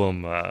Tool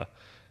album,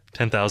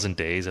 10,000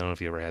 Days. I don't know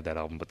if you ever had that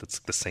album, but it's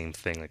the same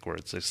thing, like where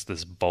it's just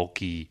this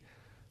bulky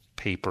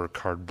paper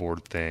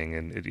cardboard thing,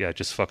 and it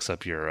just fucks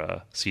up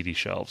your CD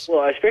shelves.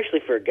 Well, especially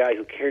for a guy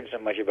who cared so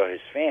much about his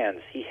fans,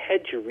 he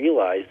had to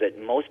realize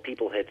that most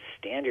people had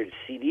standard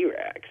CD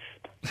racks.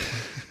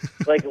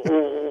 Like,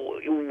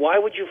 why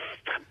would you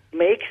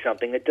make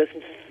something that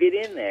doesn't fit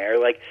in there?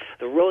 Like,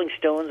 the Rolling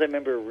Stones, I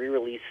remember,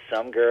 re-released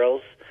Some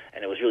Girls,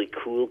 and it was really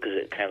cool because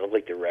it kind of looked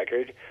like the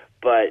record,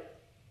 but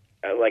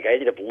like, I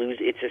ended up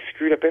losing. It just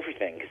screwed up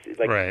everything because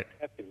it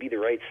had to be the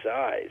right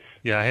size.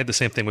 Yeah, I had the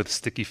same thing with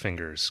Sticky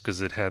Fingers because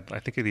it had. I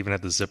think it even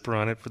had the zipper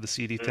on it for the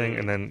CD thing,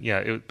 and then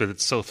but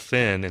it's so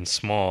thin and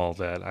small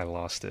that I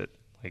lost it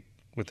like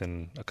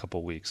within a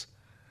couple weeks.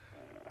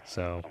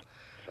 So that's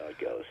how it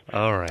goes.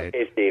 All right.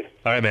 Hey, Steve.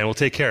 All right, man. We'll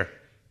take care.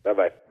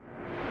 Bye-bye.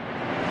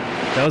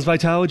 That was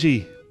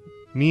Vitalogy.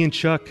 Me and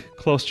Chuck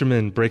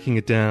Klosterman breaking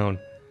it down.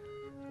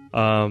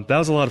 That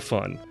was a lot of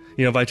fun.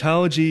 You know,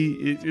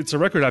 Vitalogy, it's a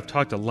record I've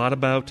talked a lot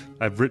about.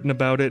 I've written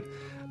about it.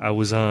 I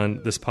was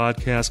on this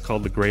podcast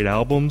called The Great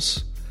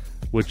Albums,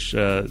 which,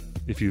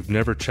 if you've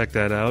never checked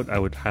that out, I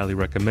would highly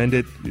recommend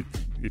it.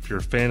 If you're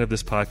a fan of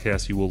this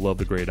podcast, you will love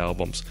The Great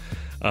Albums.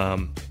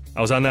 I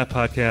was on that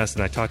podcast,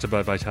 and I talked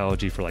about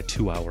Vitalogy for like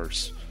 2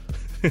 hours.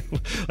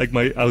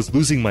 I was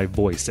losing my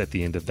voice at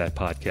the end of that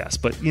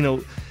podcast. But, you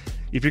know,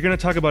 if you're going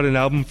to talk about an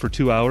album for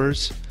 2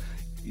 hours,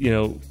 you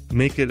know,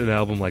 make it an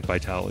album like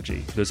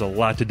Vitalogy. There's a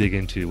lot to dig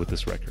into with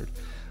this record.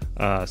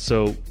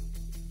 So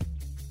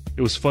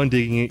it was fun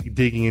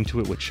digging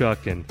into it with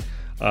Chuck, and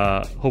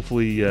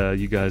hopefully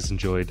you guys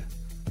enjoyed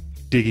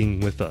digging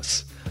with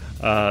us.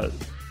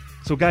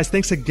 So guys,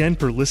 thanks again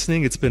for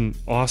listening. It's been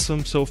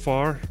awesome so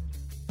far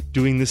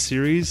doing this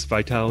series,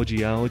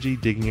 Vitalogy-ology,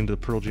 digging into the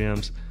Pearl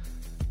Jam's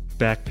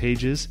back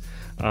pages.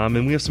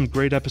 And we have some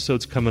great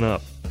episodes coming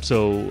up.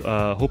 So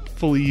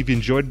hopefully you've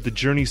enjoyed the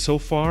journey so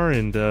far,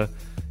 and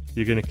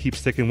you're going to keep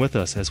sticking with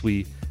us as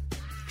we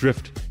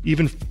drift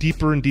even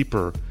deeper and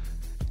deeper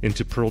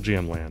into Pearl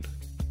Jam land.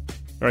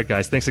 All right,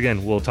 guys, thanks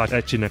again. We'll talk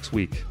at you next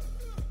week.